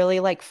tried literally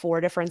like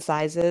four different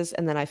sizes,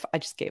 and then I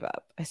just gave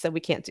up. I said we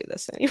can't do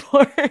this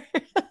anymore.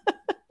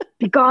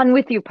 Be gone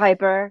with you,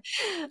 Piper.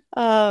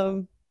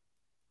 um,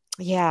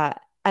 yeah,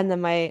 and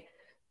then my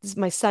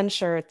sun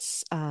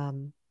shirts.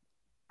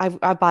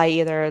 I buy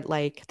either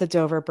like the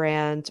Dover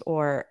brand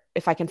or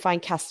if I can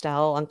find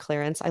Castell on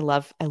clearance. I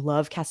love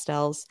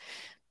Castells,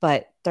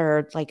 but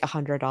they're like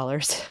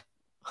 $100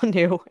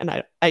 new,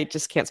 and I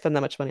just can't spend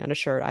that much money on a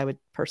shirt. I would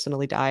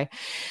personally die.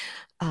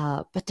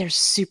 But they're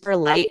super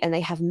light and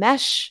they have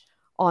mesh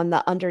on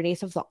the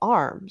underneath of the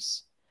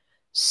arms.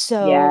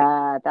 So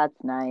Yeah,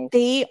 that's nice.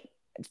 they,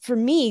 for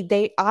me,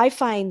 I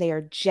find they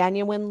are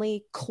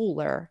genuinely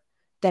cooler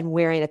than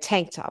wearing a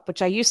tank top,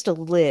 which I used to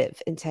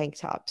live in tank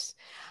tops.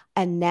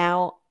 And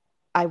now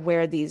I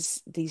wear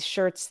these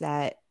shirts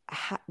that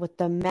with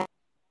the mesh,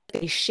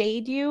 they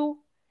shade you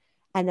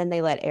and then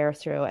they let air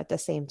through at the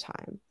same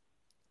time.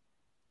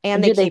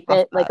 And And they do they keep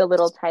off fit like a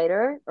little bugs.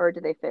 tighter or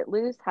do they fit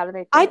loose? How do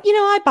they I fit? you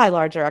know, I buy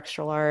large or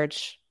extra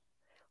large.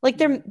 Like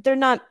Hmm. they're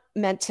not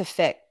meant to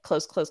fit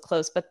close, close,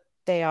 close, but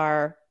they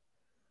are,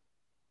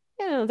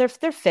 they're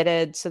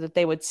fitted so that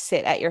they would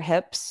sit at your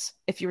hips.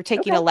 If you were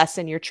taking Okay. a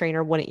lesson, your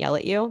trainer wouldn't yell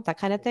at you, that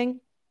kind of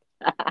thing.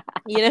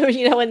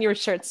 When your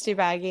shirt's too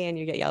baggy and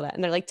you get yelled at,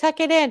 and they're like, tuck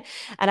it in.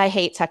 And I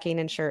hate tucking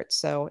in shirts,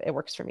 so it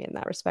works for me in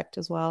that respect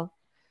as well.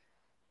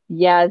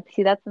 Yeah,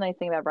 see, that's the nice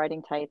thing about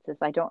riding tights is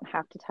I don't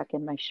have to tuck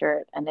in my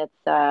shirt, and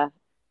it's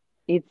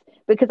It's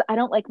because I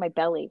don't like my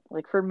belly.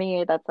 Like for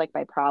me, that's like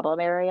my problem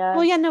Well, area.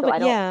 yeah, no, So but I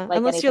don't yeah, like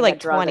unless you're anything that like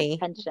draws 20.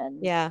 attention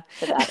Yeah.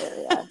 to that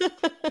area.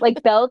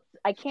 Like belts,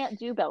 I can't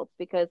do belts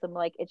because I'm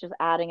like, it's just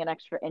adding an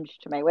extra inch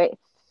to my waist.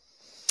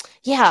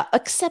 Yeah,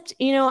 except,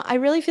 I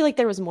really feel like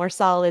there was more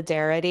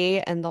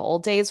solidarity in the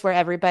old days where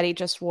everybody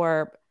just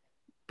wore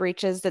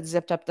breeches that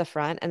zipped up the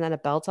front and then a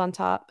belt on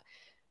top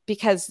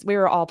because we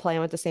were all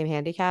playing with the same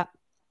handicap.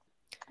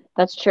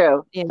 That's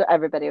true. Yeah. So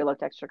everybody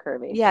looked extra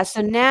curvy. Yeah,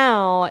 so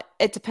now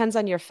it depends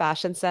on your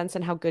fashion sense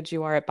and how good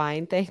you are at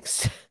buying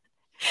things.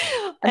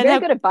 I'm And very how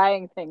good at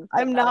buying things,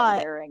 but I'm not at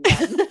not. wearing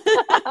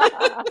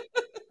them.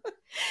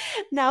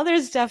 Now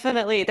there's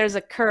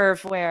a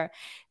curve where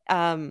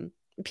um,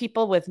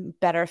 people with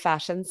better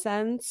fashion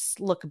sense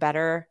look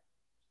better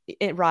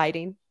at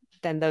riding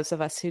than those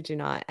of us who do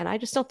not. And I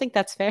just don't think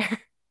that's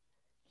fair.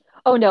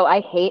 Oh no, I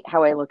hate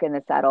how I look in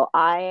the saddle.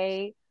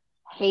 I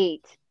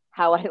hate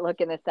how I look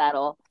in the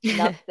saddle.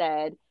 Enough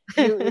said.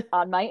 You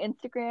on my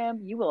Instagram,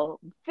 you will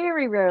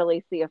very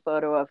rarely see a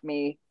photo of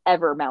me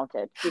ever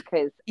mounted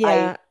because I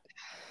Yeah,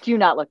 do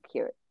not look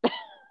cute.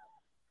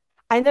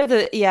 I know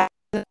that. Yeah,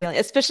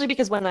 especially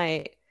because when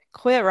I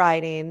quit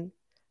riding,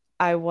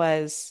 I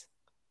was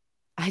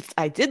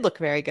I did look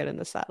very good in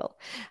the saddle.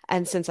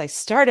 And since I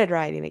started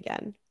riding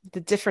again,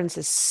 the difference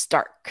is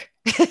stark.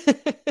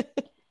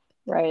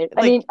 Right.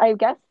 I Like, mean, I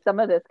guess some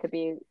of this could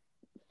be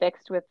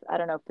fixed with, I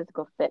don't know,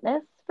 physical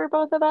fitness for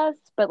both of us,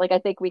 but like I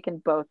think we can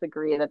both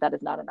agree that that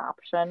is not an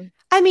option.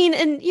 I mean,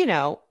 and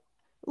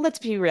let's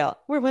be real.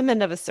 We're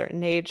women of a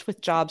certain age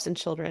with jobs and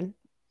children.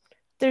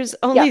 There's Yeah,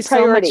 only so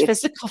much priorities.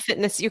 physical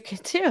fitness you can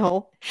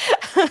do.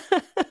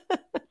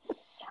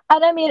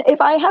 And I mean, if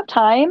I have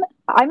time,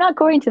 I'm not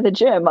going to the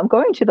gym. I'm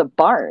going to the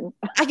barn.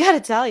 I gotta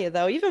tell you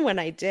though, even when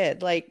I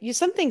did, like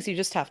some things you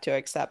just have to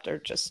accept are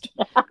just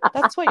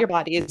that's what your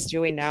body is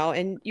doing now,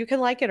 and you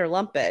can like it or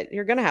lump it.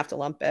 You're gonna have to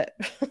lump it.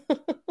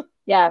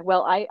 Yeah,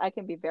 well, I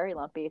can be very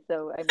lumpy,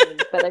 so I mean,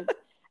 but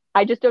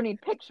I just don't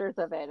need pictures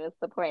of it is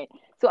the point.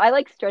 So I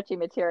like stretchy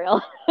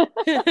material.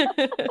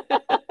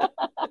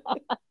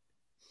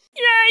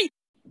 Yay!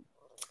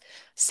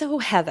 So,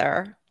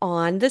 Heather,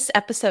 on this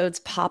episode's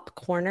Pop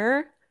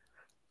Corner,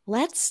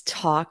 let's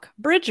talk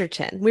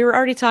Bridgerton. We were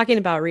already talking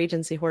about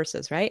Regency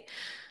horses, right?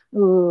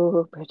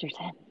 Ooh,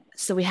 Bridgerton.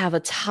 So we have a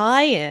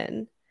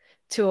tie-in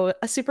to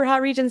a super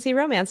hot Regency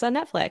romance on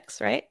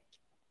Netflix, right?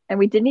 And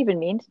we didn't even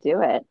mean to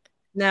do it.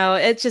 No,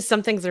 it's just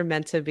some things are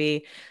meant to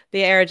be.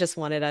 The era just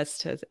wanted us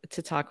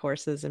to talk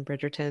horses, and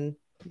Bridgerton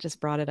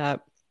just brought it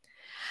up.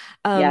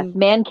 Yeah, Um,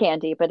 man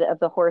candy, but of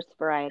the horse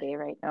variety,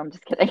 right? No, I'm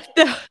just kidding.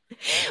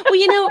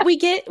 well,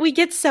 we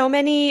get so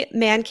many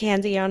man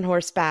candy on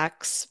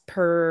horsebacks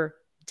per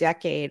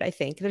decade, I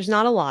think. There's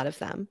not a lot of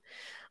them.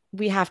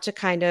 We have to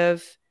kind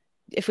of,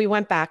 if we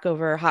went back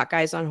over hot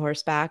guys on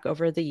horseback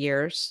over the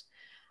years,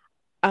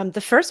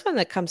 the first one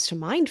that comes to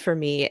mind for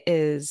me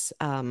is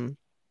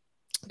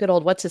good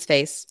old what's his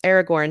face,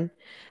 Aragorn,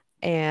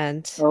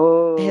 and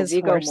Oh, his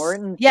Viggo horse.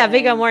 Yeah,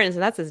 Viggo Mortensen. Mortensen,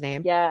 that's his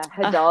name. Yeah,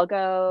 His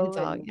Hidalgo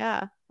dog, and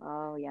yeah.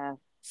 oh yeah.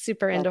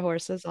 Super Yes. into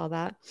horses, all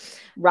that.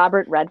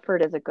 Robert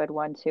Redford is a good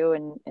one too,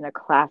 in a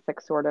classic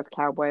sort of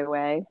cowboy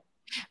way.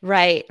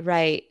 Right,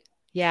 right.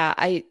 Yeah,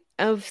 I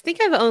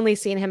think I've only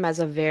seen him as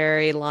a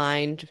very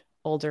lined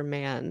older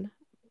man,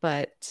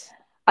 but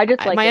I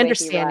just like my the way he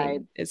understanding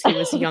rides. is he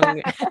was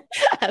young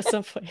at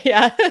some point.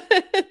 Yeah.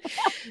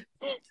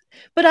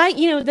 But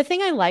the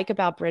thing I like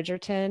about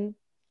Bridgerton,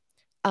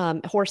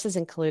 horses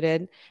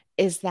included,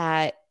 is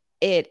that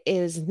it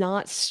is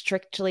not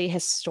strictly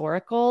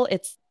historical.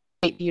 It's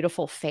a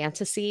beautiful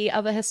fantasy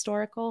of a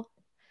historical.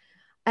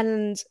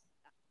 And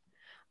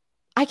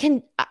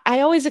I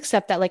always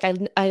accept that. Like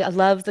I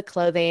love the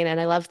clothing and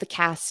I love the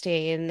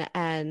casting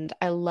and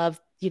I love,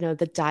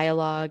 the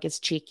dialogue is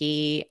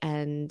cheeky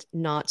and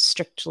not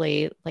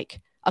strictly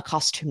like a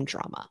costume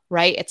drama,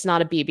 right? It's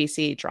not a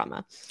BBC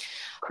drama.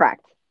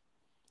 Correct.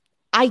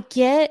 I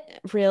get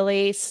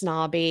really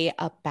snobby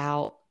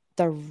about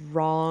the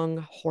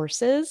wrong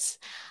horses,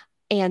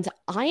 and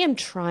I am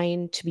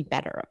trying to be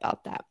better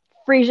about that.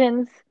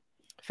 Frisians.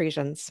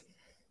 Frisians.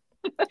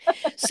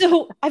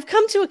 So I've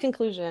come to a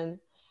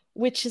conclusion,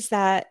 which is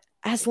that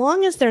as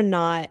long as they're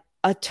not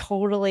a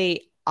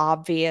totally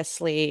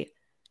obviously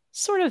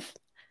sort of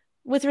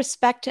with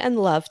respect and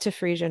love to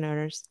Frisian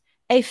owners,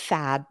 a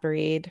fad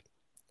breed,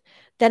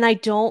 then I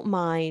don't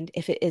mind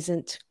if it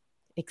isn't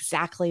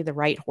exactly the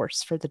right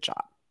horse for the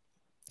job.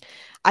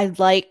 I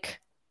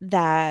like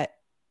that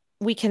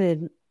we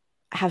can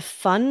have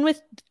fun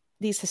with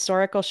these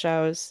historical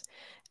shows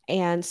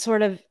and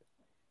sort of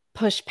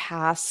push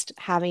past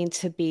having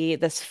to be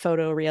this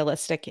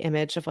photorealistic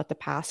image of what the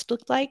past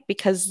looked like.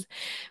 Because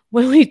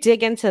when we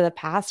dig into the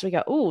past, we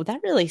go, "Oh,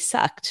 that really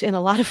sucked in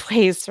a lot of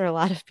ways for a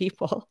lot of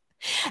people."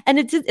 And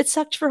it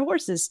sucked for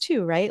horses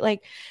too, right?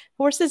 Like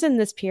horses in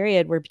this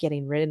period were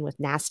getting ridden with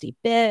nasty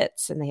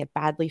bits and they had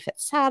badly fit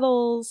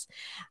saddles.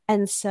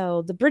 And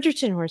so the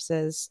Bridgerton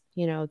horses,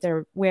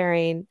 they're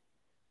wearing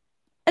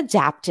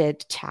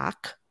adapted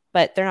tack,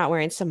 but they're not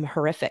wearing some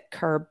horrific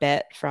curb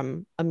bit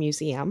from a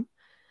museum.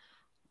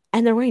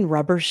 And they're wearing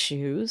rubber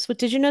shoes. But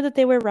did you know that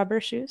they wear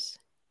rubber shoes?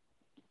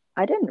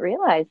 I didn't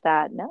realize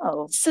that.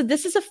 No. So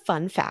this is a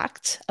fun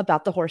fact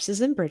about the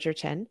horses in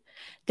Bridgerton.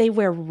 They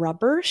wear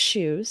rubber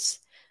shoes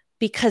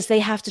because they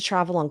have to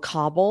travel on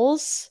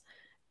cobbles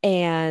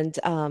and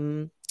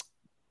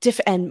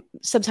and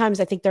sometimes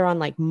I think they're on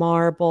like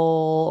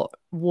marble,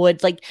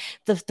 wood, like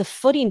the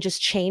footing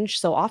just changed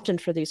so often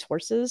for these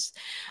horses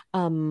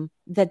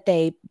that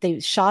they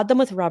shod them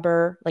with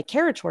rubber like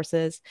carriage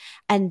horses,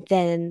 and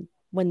then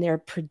when they're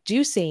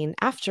producing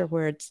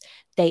afterwards,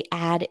 they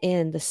add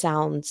in the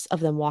sounds of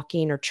them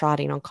walking or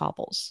trotting on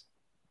cobbles.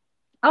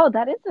 Oh,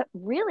 that is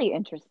really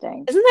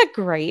interesting. Isn't that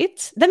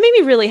great? That made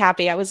me really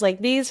happy. I was like,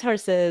 these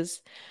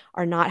horses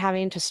are not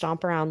having to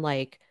stomp around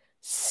like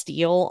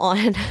steel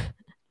on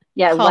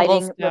Yeah,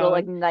 lighting little cobblestone.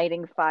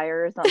 igniting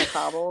fires on the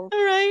cobbles.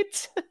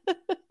 Right.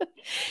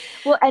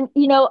 Well, and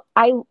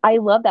I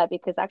love that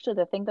because actually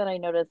the thing that I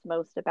noticed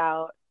most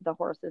about the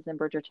horses in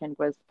Bridgerton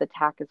was the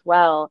tack as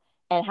well,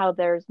 and how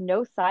there's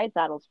no side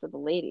saddles for the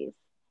ladies.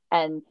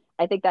 And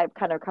I think that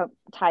kind of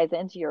ties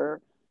into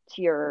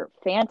your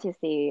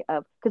fantasy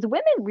of, because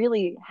women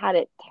really had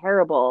it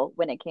terrible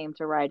when it came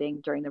to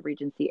riding during the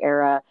Regency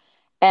era,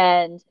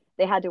 and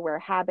they had to wear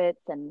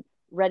habits and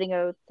redding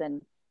oats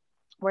and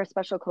wear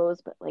special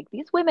clothes, but like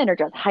these women are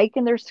just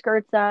hiking their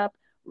skirts up,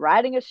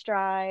 riding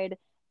astride,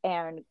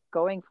 and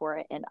going for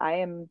it. And I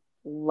am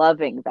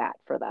loving that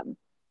for them.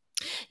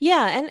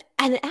 Yeah,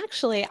 and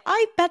actually,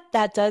 I bet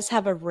that does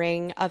have a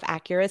ring of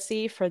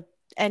accuracy for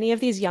any of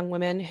these young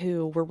women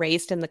who were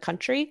raised in the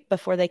country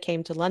before they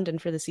came to London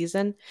for the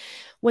season.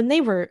 When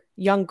they were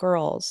young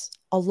girls,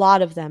 a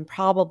lot of them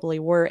probably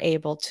were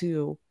able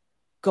to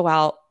go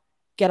out,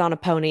 get on a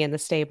pony in the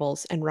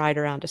stables and ride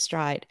around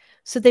astride.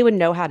 So they would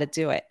know how to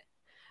do it.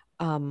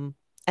 Um,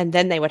 and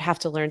then they would have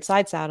to learn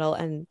side saddle.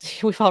 And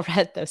we've all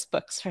read those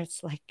books where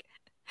it's like,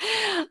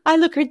 I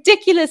look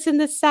ridiculous in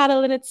this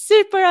saddle and it's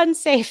super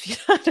unsafe.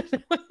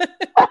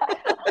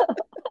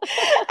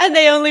 And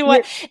they only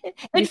want,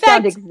 in You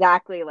sound fact,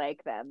 exactly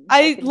like them.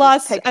 I can just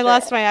lost I picture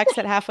lost it. my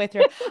accent halfway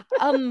through.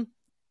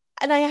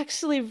 And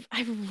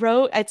I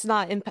wrote, it's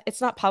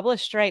not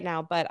published right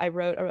now, but I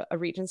wrote a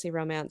Regency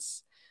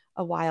romance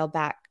a while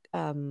back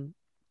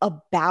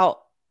about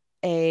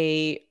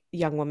a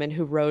young woman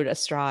who rode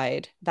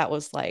astride. That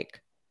was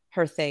like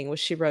her thing, was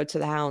she rode to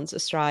the hounds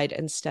astride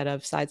instead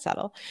of side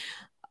saddle.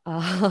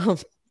 Um,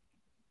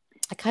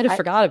 I kind of I,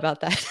 forgot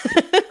about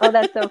oh,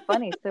 that's that. so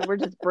funny. So we're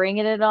just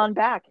bringing it on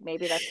back.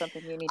 Maybe that's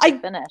something you need to I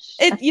finish.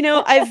 it you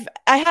know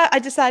I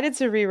decided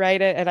to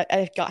rewrite it, and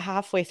I got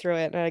halfway through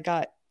it and I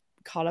got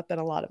caught up in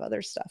a lot of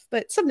other stuff.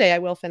 But someday I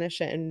will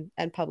finish it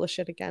and publish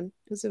it again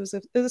because it was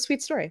a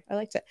sweet story. I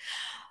liked it.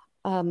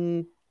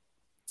 Um,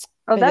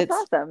 Oh, but that's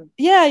it's awesome.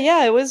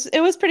 yeah, it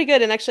was pretty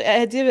good. And actually,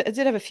 I did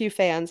have a few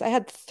fans. I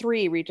had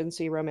 3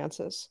 Regency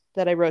romances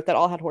that I wrote that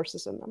all had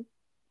horses in them.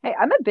 Hey,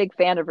 I'm a big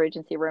fan of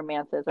Regency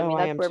romances. I Oh, mean,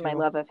 I that's am where my too.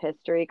 love of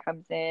history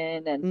comes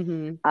in. And,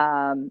 Hmm.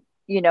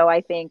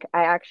 I think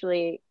I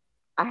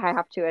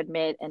have to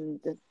admit, and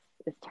this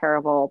is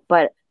terrible,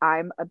 but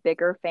I'm a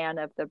bigger fan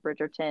of the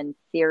Bridgerton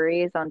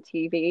series on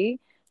TV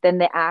than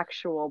the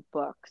actual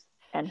books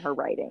and her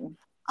writing.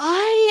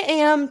 I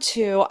am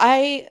too.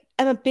 I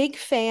am a big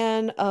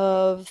fan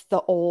of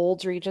the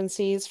old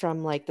Regencies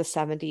from like the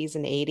 70s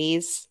and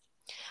 80s.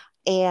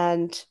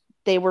 And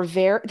they were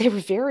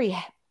very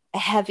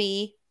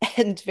heavy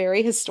and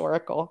very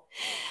historical.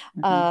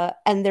 Hmm.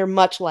 And they're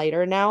much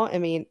lighter now. I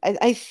mean,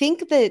 I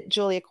think that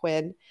Julia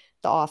Quinn,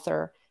 the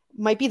author,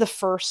 might be the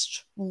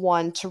first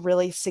one to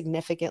really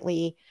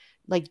significantly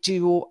like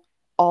do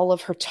all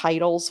of her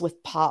titles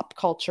with pop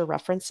culture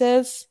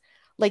references.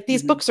 Like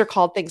these Hmm. books are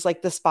called things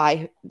like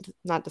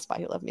not The Spy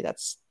Who Loved Me,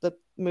 that's the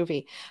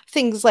movie.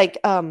 Things like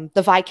The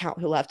Viscount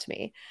Who Loved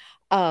Me.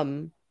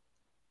 Um,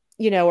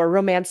 or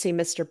romancing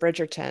Mr.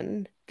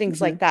 Bridgerton, things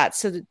Hmm. like that.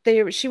 So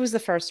she was the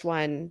first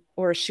one,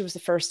 or she was the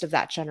first of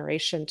that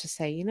generation to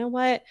say, you know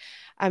what,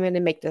 I'm going to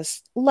make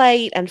this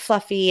light and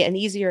fluffy and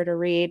easier to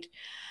read,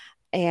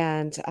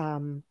 and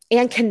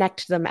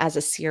connect them as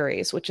a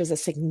series, which is a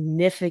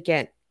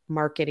significant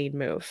marketing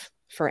move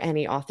for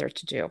any author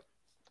to do.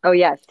 Oh,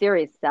 yeah,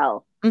 series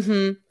sell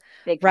Hmm.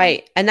 big time.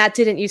 Right, and that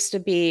didn't used to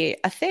be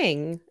a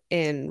thing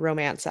in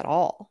romance at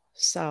all.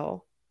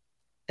 So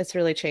it's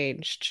really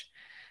changed.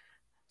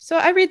 So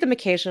I read them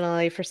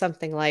occasionally for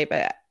something light,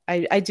 but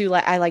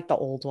I like the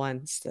old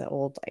ones, the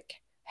old like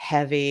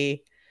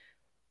heavy.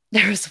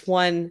 There was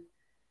one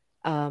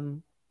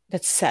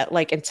that's set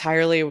like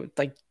entirely with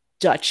like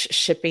Dutch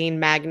shipping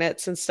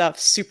magnets and stuff.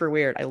 Super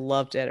weird. I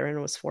loved it.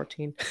 Erin was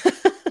 14.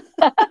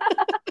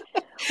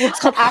 Well,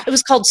 It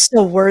was called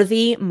So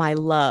Worthy My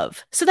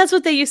Love. So that's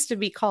what they used to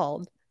be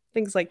called.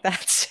 Things like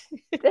that.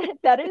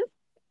 that is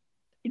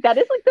that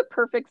is like the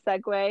perfect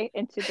segue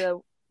into the,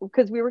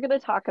 because we were going to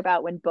talk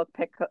about when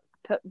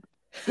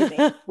excuse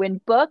me, when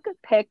book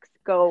picks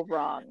go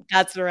wrong.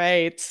 That's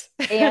right.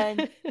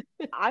 And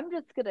I'm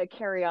just going to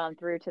carry on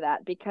through to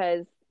that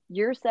because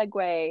your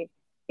segue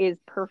is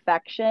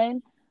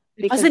perfection,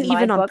 It because wasn't my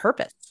even on book,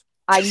 purpose.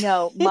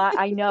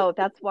 I know.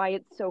 That's why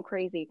it's so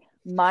crazy.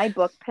 My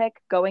book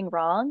pick going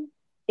wrong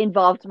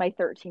involved my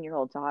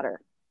 13-year-old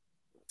daughter.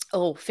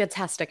 Oh,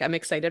 fantastic. I'm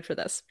excited for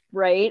this.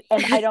 Right.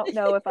 And I don't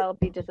know if I'll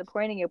be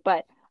disappointing you,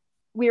 but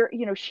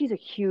she's a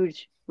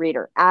huge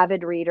reader,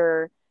 avid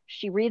reader.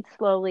 She reads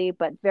slowly,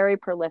 but very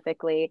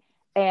prolifically.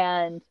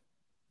 And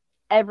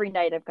every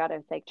night I've got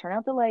to say, turn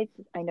out the lights.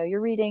 I know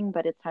you're reading,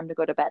 but it's time to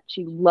go to bed.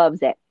 She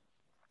loves it.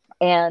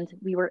 And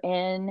we were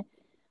in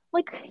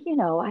like, I don't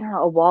know,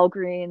 a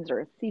Walgreens or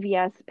a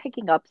CVS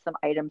picking up some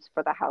items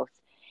for the house.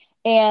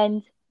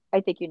 And I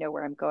think you know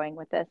where I'm going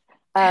with this.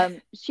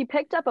 She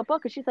picked up a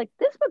book and she's like,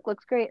 this book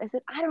looks great. I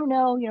said, I don't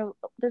know,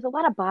 there's a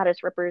lot of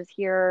bodice rippers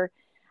here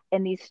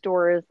in these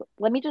stores.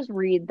 Let me just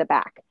read the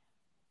back.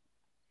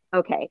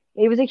 Okay.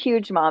 It was a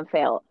huge mom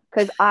fail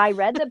because I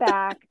read the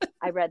back,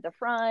 I read the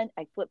front,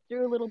 I flipped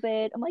through a little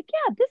bit. I'm like,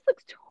 yeah, this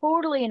looks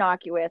totally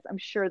innocuous. I'm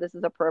sure this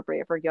is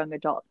appropriate for young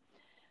adults.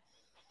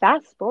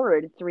 Fast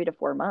forward 3 to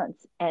 4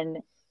 months, and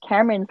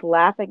Cameron's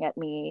laughing at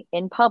me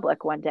in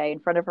public one day in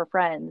front of her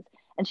friends.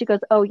 And she goes,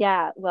 oh,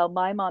 yeah, well,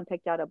 my mom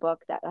picked out a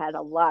book that had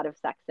a lot of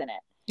sex in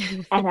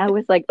it. And I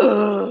was like,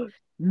 oh,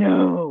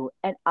 no.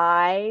 And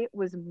I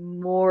was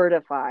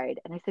mortified.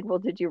 And I said, well,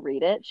 did you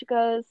read it? She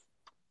goes,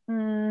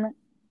 I'm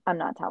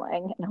not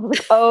telling. And I was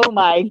like, oh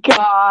my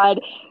God.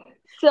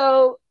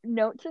 So,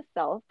 note to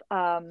self,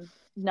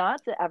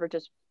 not to ever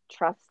just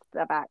trust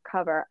the back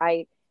cover.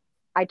 I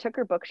took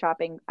her book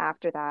shopping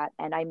after that,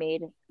 and I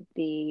made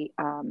the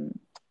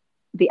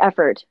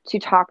effort to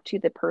talk to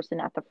the person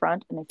at the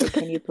front, and I said,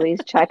 "Can you please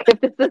check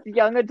if this is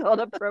young adult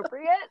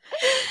appropriate?"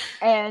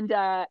 And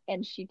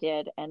she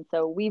did, and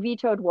so we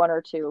vetoed one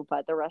or two,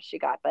 but the rest she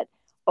got. But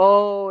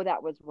oh,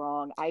 that was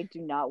wrong. I do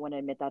not want to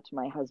admit that to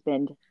my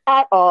husband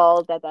at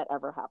all. That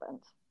ever happened.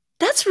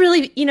 That's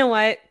really, you know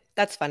what?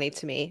 That's funny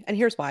to me, and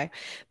here's why.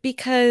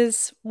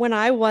 Because when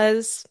I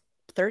was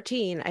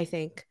 13, I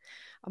think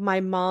my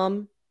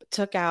mom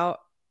took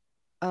out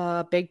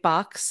a big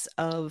box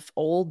of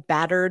old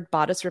battered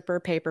bodice ripper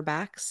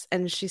paperbacks,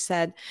 and she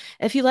said,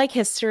 if you like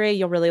history,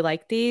 you'll really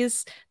like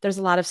these. There's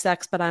a lot of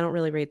sex, but I don't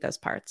really read those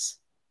parts.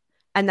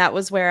 And that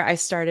was where I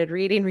started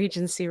reading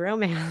Regency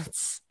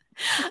romance.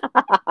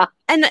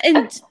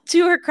 and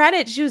to her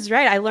credit, she was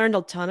right. I learned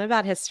a ton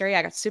about history.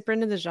 I got super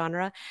into the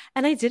genre,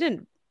 and I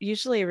didn't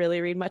usually really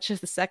read much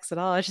of the sex at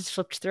all. I just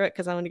flipped through it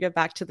because I want to get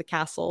back to the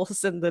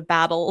castles and the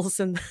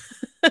battles and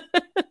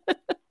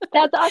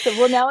That's awesome.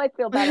 Well, now I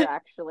feel better,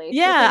 actually.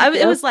 Yeah,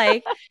 it was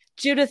like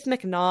Judith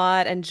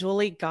McNaught and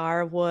Julie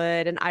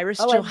Garwood and Iris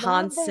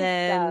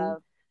Johansen.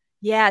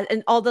 Yeah,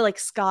 and all the like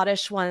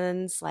Scottish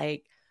ones,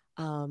 like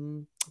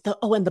and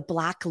the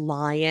Black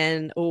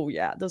Lion. Oh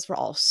yeah, those were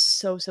all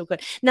so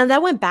good. Now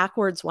that went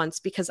backwards once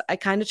because I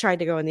kind of tried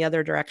to go in the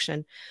other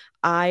direction.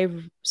 I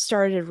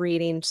started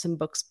reading some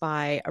books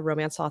by a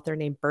romance author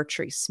named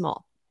Bertree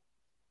Small.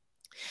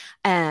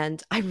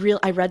 And I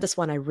read this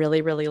one I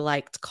really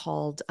liked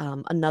called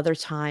Another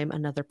Time,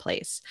 Another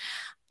Place.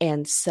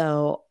 And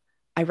so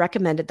I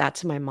recommended that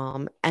to my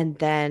mom. And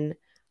then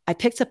I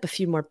picked up a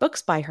few more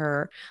books by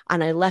her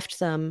and I left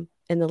them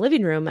in the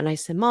living room. And I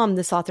said, Mom,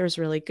 this author is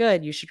really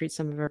good. You should read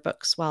some of her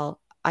books. Well,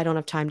 I don't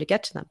have time to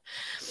get to them.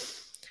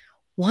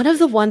 One of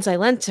the ones I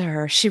lent to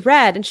her, she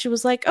read and she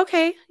was like,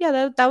 okay,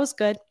 yeah, that was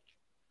good.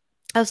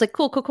 I was like,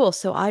 cool.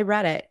 So I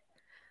read it.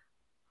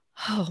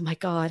 Oh my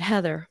God,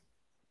 Heather.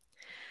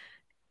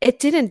 It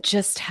didn't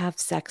just have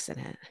sex in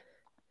it.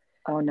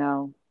 Oh,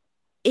 no.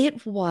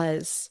 It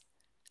was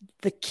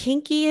the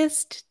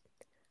kinkiest,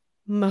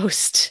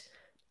 most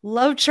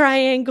love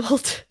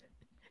triangled,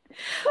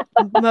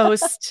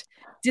 most.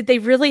 Did they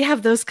really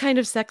have those kind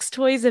of sex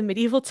toys in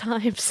medieval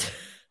times?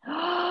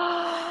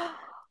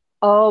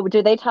 Oh,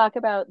 do they talk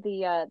about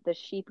the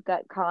sheep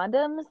gut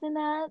condoms in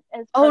that?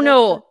 Oh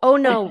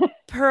no.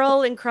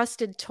 Pearl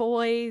encrusted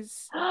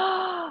toys,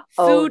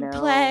 food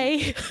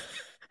play.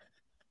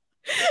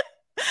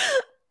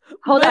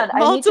 Hold on,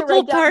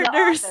 multiple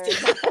partners.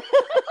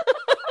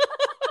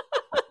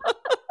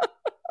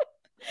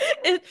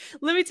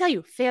 Let me tell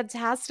you,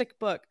 fantastic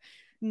book.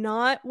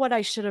 Not what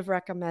I should have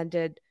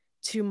recommended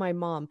to my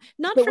mom.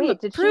 Not from a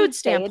prude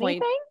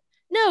standpoint.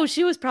 No,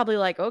 she was probably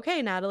like,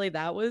 okay, Natalie,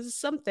 that was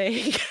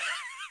something.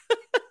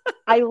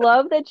 I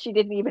love that she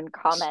didn't even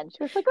comment.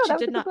 She was like, oh, that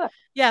was a good book.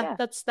 Yeah,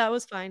 that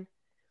was fine.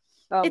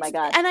 Oh my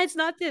God. And it's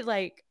not that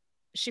like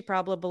she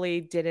probably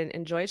didn't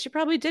enjoy it. She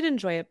probably did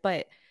enjoy it,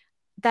 but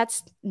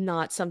that's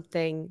not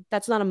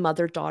a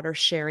mother-daughter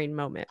sharing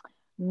moment.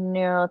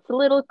 No, it's a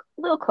little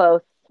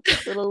close.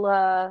 A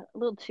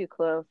little too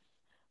close.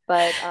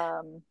 But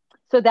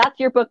so that's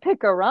your book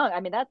pick or wrong. I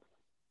mean,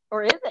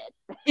 or is it?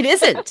 It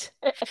isn't.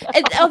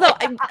 And although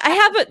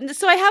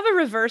I have a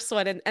reverse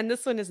one, and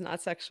this one is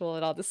not sexual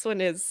at all. This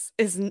one is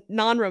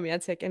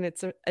non-romantic, and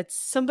it's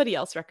somebody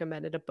else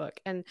recommended a book,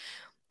 and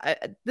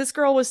this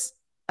girl was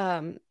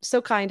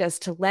so kind as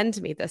to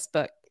lend me this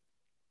book,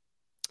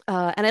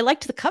 and I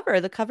liked the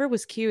cover. The cover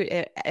was cute.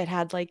 It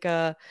had like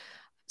a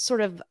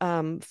sort of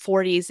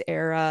 40s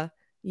era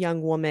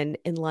young woman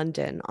in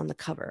London on the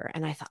cover.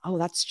 And I thought, oh,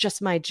 that's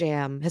just my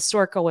jam.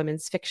 Historical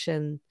women's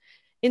fiction,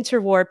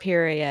 interwar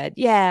period.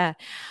 Yeah.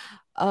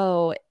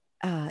 Oh,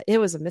 it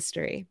was a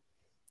mystery.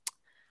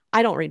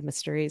 I don't read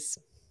mysteries.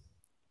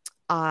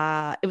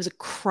 It was a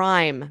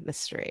crime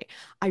mystery.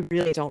 I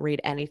really don't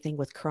read anything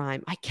with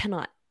crime. I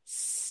cannot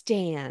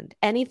stand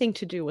anything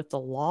to do with the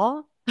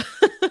law.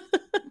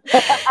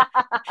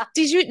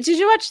 Did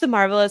you watch The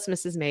Marvelous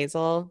Mrs.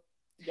 Maisel?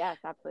 Yes,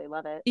 absolutely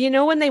love it. You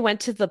know when they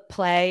went to the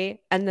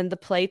play and then the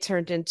play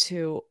turned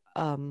into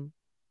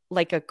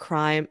like a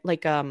crime,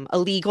 like a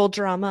legal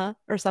drama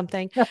or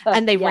something,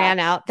 and they Yeah. ran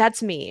out?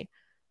 That's me.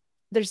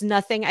 There's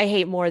nothing I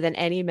hate more than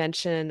any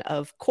mention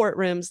of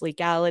courtrooms,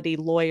 legality,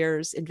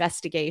 lawyers,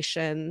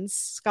 investigations,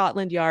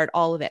 Scotland Yard,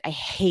 all of it. I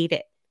hate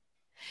it.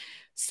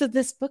 So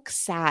this book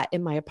sat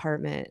in my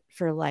apartment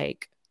for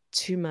like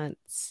 2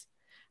 months.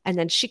 And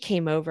then she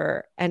came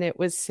over and it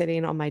was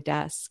sitting on my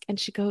desk. And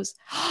she goes,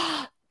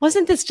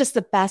 wasn't this just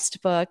the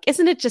best book?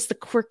 Isn't it just the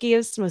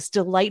quirkiest, most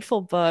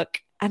delightful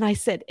book? And I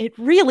said, it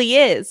really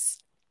is.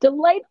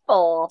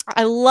 Delightful.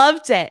 I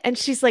loved it. And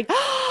she's like,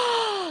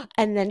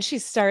 and then she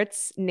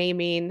starts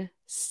naming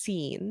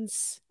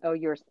scenes. Oh,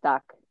 you're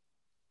stuck.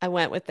 I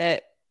went with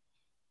it.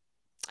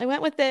 I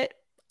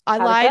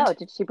How'd lied. it go?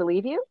 Did she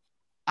believe you?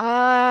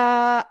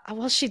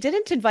 Well, she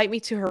didn't invite me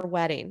to her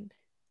wedding.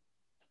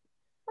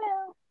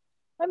 Well,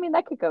 I mean,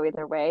 that could go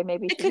either way.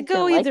 Maybe It she could just didn't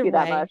go like either you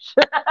that way. much.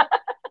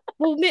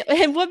 Well,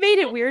 and what made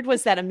it weird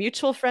was that a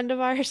mutual friend of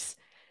ours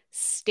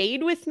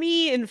stayed with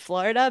me in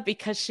Florida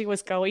because she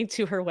was going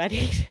to her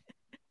wedding.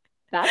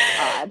 That's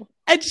odd.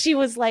 And she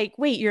was like,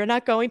 wait, you're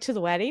not going to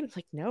the wedding? I'm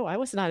like, no, I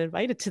was not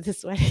invited to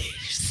this wedding.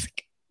 She's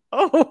like,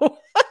 oh.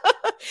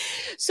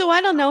 So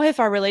I don't know if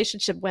our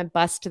relationship went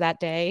bust that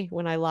day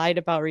when I lied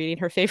about reading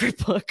her favorite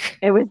book.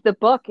 It was the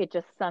book. It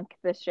just sunk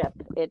the ship.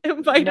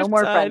 No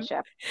more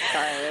friendship.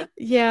 Sorry.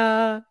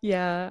 Yeah.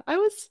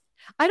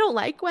 I don't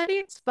like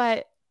weddings,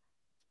 but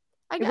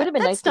It would have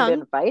been nice to be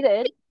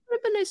invited. It would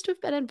have been nice to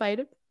have been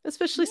invited,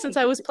 especially since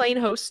I was playing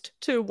host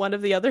to one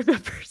of the other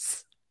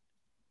members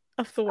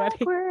of the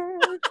wedding.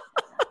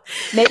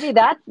 Maybe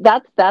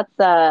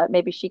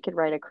maybe she could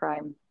write a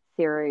crime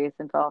series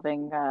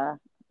involving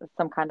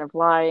some kind of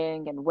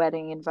lying and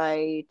wedding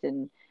invite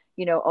and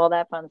all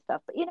that fun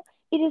stuff. But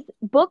it is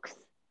books.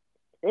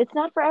 It's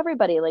not for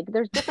everybody. Like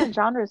there's different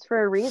genres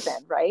for a reason,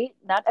 right?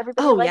 Not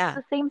everybody likes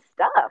the same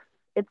stuff.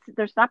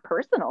 There's not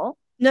personal.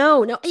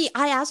 No.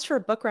 I asked for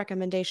a book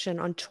recommendation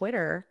on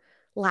Twitter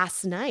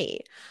last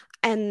night,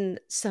 and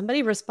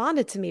somebody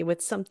responded to me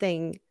with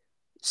something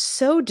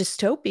so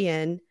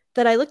dystopian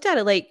that I looked at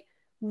it like,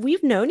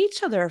 we've known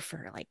each other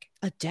for like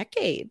a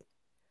decade.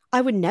 I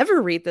would never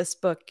read this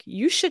book.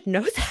 You should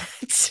know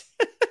that.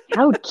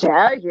 How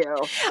dare you?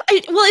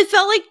 It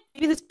felt like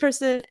maybe this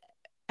person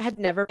had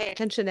never paid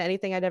attention to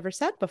anything I'd ever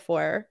said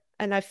before.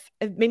 And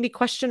it made me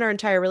question our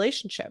entire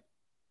relationship.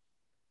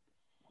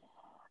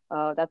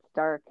 Oh, that's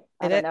dark.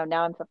 I don't know.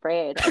 Now I'm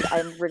afraid.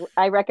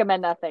 I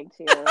recommend nothing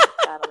to you,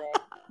 sadly.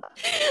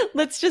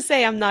 Let's just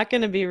say I'm not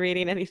going to be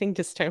reading anything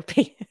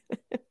dystopian.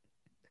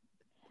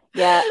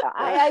 Yeah,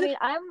 I mean,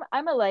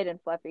 I'm a light and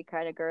fluffy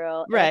kind of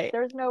girl. Right. If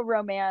there's no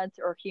romance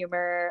or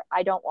humor,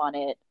 I don't want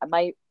it.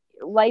 My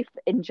life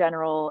in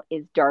general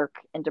is dark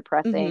and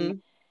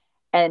depressing,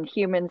 and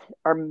humans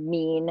are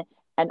mean,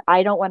 and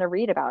I don't want to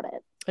read about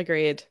it.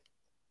 Agreed.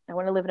 I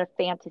want to live in a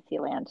fantasy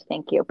land.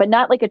 Thank you. But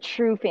not like a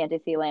true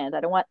fantasy land.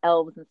 I don't want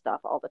elves and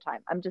stuff all the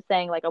time. I'm just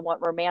saying, like, I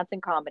want romance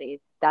and comedy.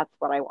 That's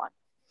what I want.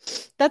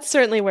 That's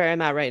certainly where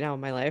I'm at right now in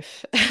my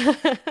life.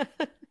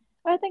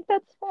 I think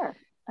that's fair.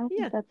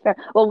 That's fair.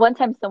 Well, one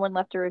time someone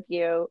left a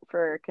review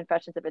for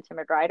Confessions of a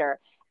Timid Writer,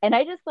 and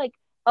I just like,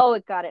 oh,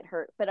 it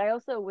hurt. But I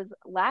also was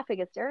laughing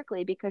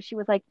hysterically because she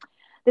was like,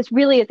 this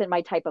really isn't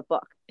my type of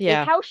book. Yeah.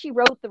 Like how she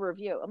wrote the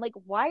review. I'm like,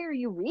 why are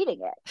you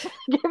reading it?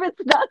 If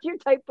it's not your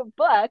type of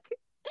book,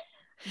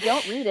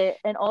 don't read it.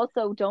 And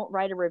also don't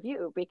write a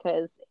review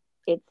because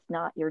it's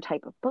not your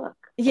type of book.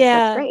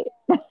 Yeah.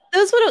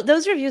 That's great.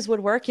 Those reviews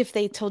would work if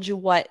they told you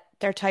what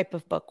their type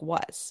of book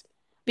was.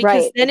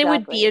 Because then it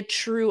would be a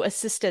true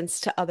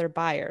assistance to other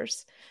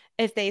buyers.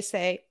 If they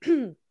say,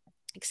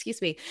 excuse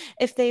me,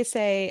 if they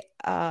say,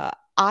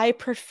 I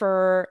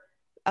prefer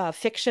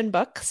fiction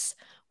books,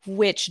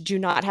 which do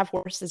not have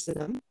horses in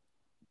them,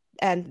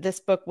 and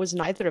this book was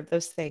neither of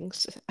those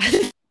things,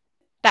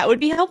 that would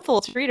be helpful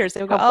to readers.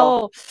 They would go,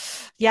 oh,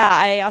 yeah,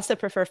 I also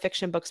prefer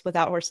fiction books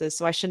without horses,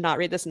 so I should not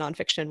read this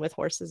nonfiction with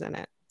horses in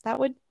it. That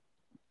would...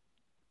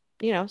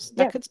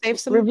 could save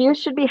some... Reviews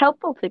should be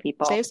helpful to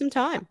people. Save some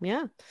time,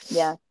 yeah.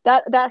 Yeah,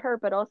 that hurt,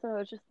 but also it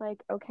was just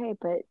like, okay,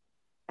 but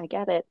I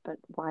get it, but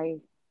why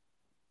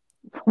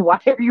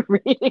are you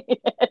reading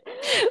it?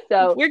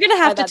 So we're going to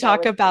have to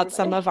talk about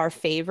some of our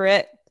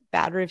favorite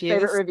bad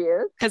reviews.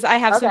 Because I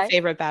have some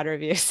favorite bad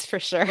reviews for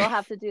sure. We'll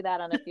have to do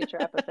that on a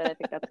future episode. I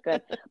think that's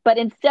good. But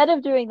instead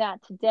of doing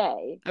that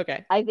today,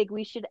 I think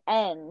we should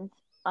end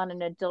on an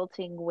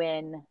adulting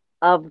win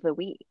of the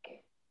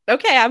week.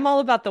 Okay, I'm all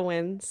about the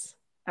wins.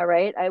 All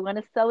right. I want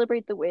to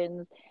celebrate the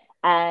wins.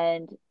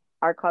 And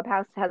Our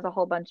clubhouse has a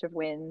whole bunch of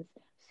wins.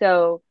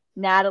 So,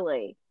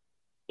 Natalie,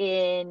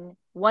 in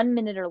 1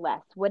 minute or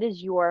less, what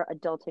is your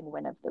adulting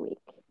win of the week?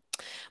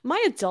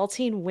 My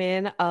adulting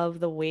win of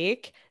the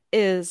week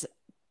is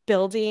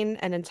building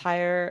an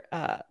entire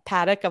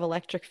paddock of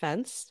electric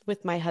fence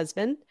with my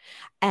husband,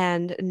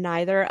 and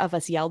neither of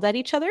us yelled at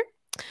each other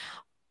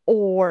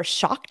or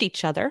shocked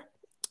each other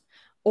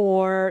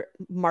or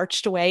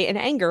marched away in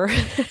anger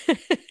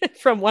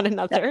from one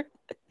another.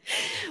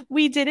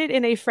 We did it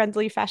in a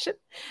friendly fashion,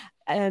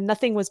 and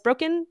nothing was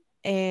broken.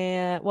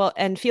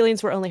 And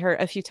feelings were only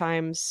hurt a few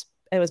times.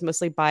 It was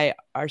mostly by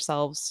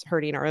ourselves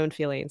hurting our own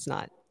feelings,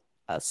 not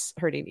us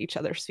hurting each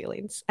other's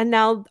feelings. And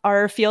now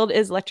our field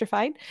is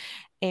electrified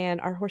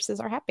and our horses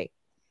are happy.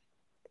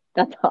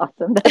 That's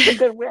awesome. That's a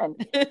good win.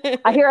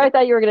 I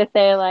thought you were going to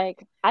say,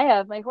 like, I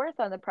have my horse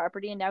on the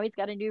property and now he's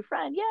got a new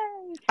friend.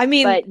 Yay. I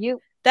mean, but you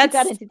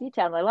got into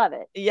detail and I love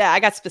it. Yeah, I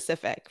got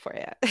specific for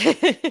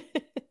you.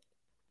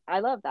 I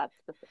love that.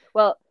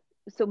 Well,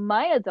 so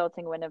my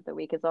adulting win of the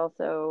week is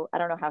also, I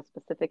don't know how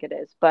specific it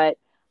is, but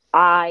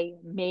I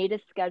made a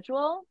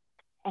schedule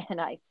and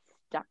I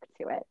stuck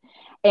to it.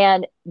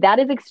 And that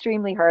is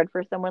extremely hard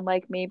for someone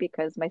like me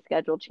because my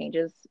schedule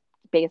changes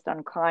based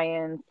on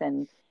clients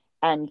and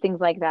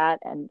things like that.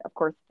 And of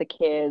course, the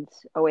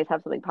kids always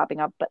have something popping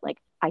up, but like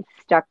I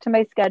stuck to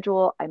my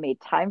schedule. I made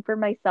time for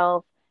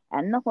myself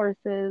and the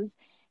horses.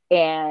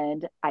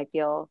 And I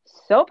feel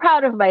so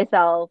proud of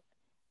myself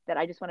that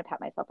I just want to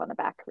pat myself on the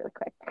back really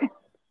quick.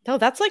 No,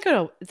 that's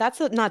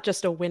not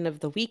just a win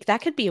of the week.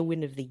 That could be a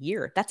win of the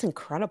year. That's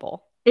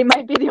incredible. It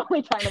might be the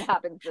only time it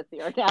happens this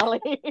year,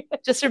 Natalie.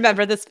 Just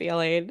remember this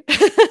feeling.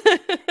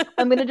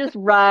 I'm going to just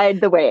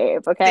ride the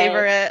wave, okay?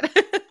 Savor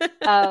it.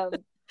 Well,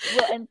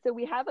 and so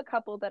we have a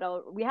couple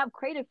we have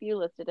quite a few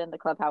listed in the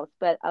clubhouse,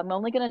 but I'm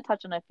only going to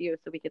touch on a few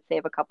so we could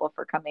save a couple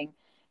for coming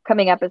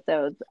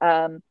episodes.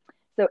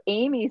 So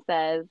Amy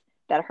says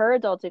that her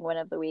adulting win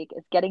of the week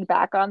is getting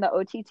back on the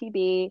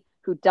OTTB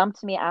who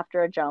dumped me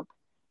after a jump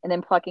and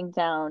then plucking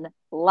down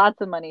lots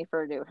of money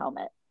for a new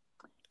helmet.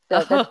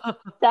 So that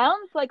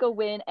sounds like a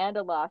win and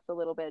a loss a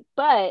little bit,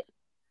 but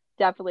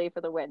definitely for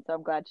the win. So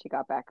I'm glad she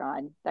got back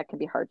on. That can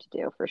be hard to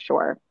do for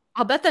sure.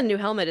 I'll bet the new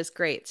helmet is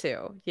great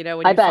too. You know,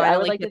 when you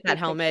finally get that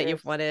helmet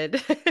you've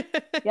wanted.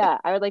 Yeah,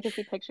 I would like to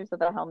see pictures of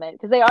the helmet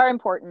because they are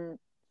important.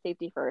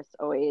 Safety first,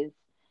 always.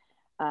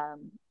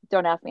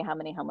 Don't ask me how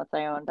many helmets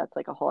I own. That's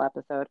like a whole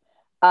episode.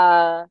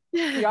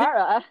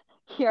 Kiara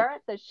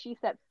says she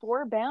set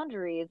 4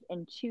 boundaries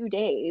in 2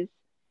 days.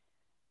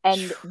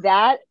 And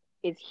that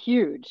is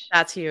huge.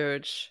 That's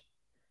huge.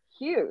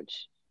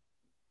 Huge.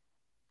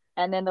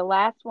 And then the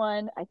last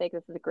one, I think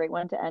this is a great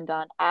one to end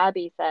on.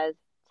 Abby says,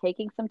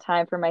 taking some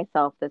time for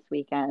myself this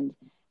weekend.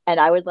 And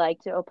I would like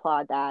to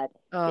applaud that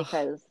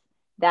because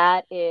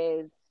that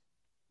is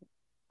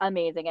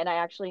amazing. And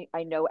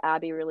I know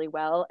Abby really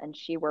well, and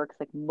she works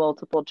like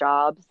multiple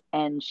jobs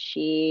and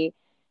she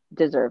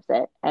deserves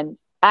it. And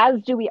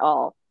as do we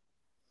all.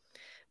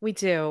 We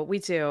do.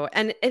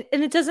 And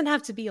it doesn't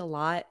have to be a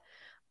lot.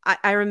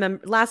 I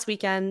remember last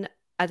weekend,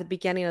 at the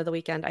beginning of the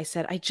weekend, I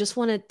said, I just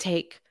want to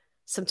take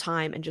some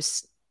time and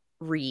just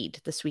read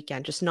this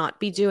weekend, just not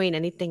be doing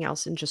anything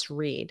else and just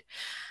read.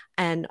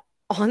 And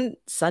on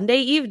Sunday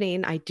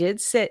evening, I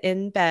did sit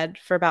in bed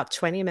for about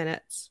 20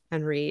 minutes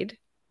and read.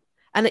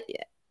 And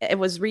it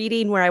was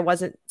reading where I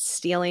wasn't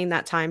stealing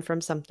that time from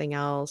something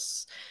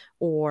else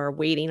or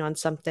waiting on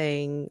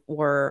something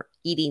or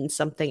eating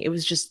something. It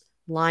was just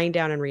lying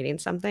down and reading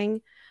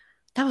something.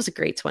 That was a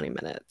great 20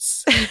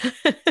 minutes.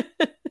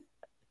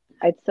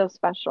 It's so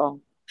special.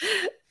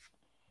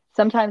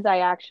 Sometimes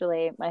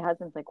my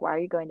husband's like, why are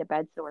you going to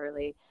bed so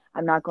early?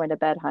 I'm not going to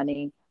bed,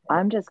 honey.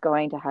 I'm just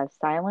going to have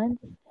silence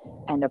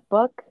and a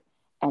book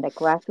and a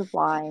glass of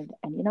wine.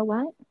 And you know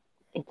what?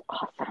 It's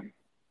awesome.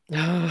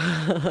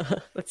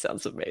 That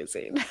sounds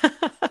amazing.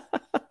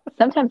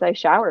 Sometimes I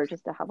shower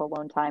just to have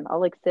alone time.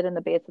 I'll like sit in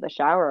the base of the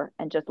shower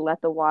and just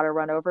let the water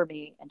run over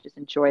me and just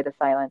enjoy the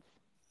silence.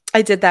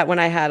 I did that when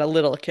I had a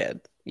little kid.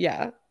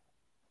 Yeah.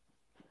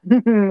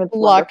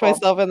 Locked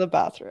myself in the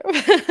bathroom.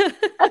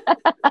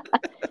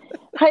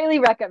 Highly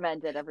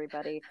recommended,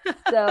 everybody.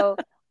 So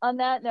on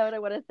that note, I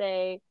want to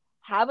say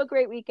have a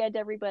great weekend,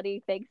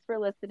 everybody. Thanks for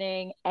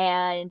listening,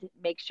 and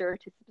make sure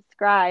to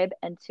subscribe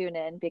and tune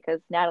in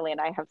because Natalie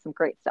and I have some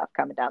great stuff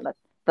coming down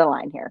the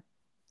line here.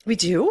 We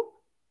do?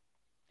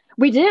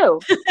 We do.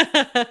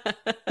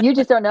 You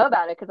just don't know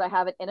about it because I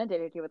haven't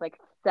inundated you with like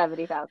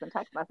 70,000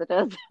 text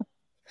messages.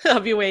 I'll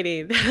be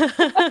waiting.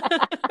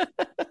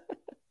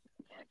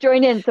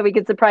 Join in so we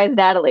can surprise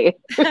Natalie.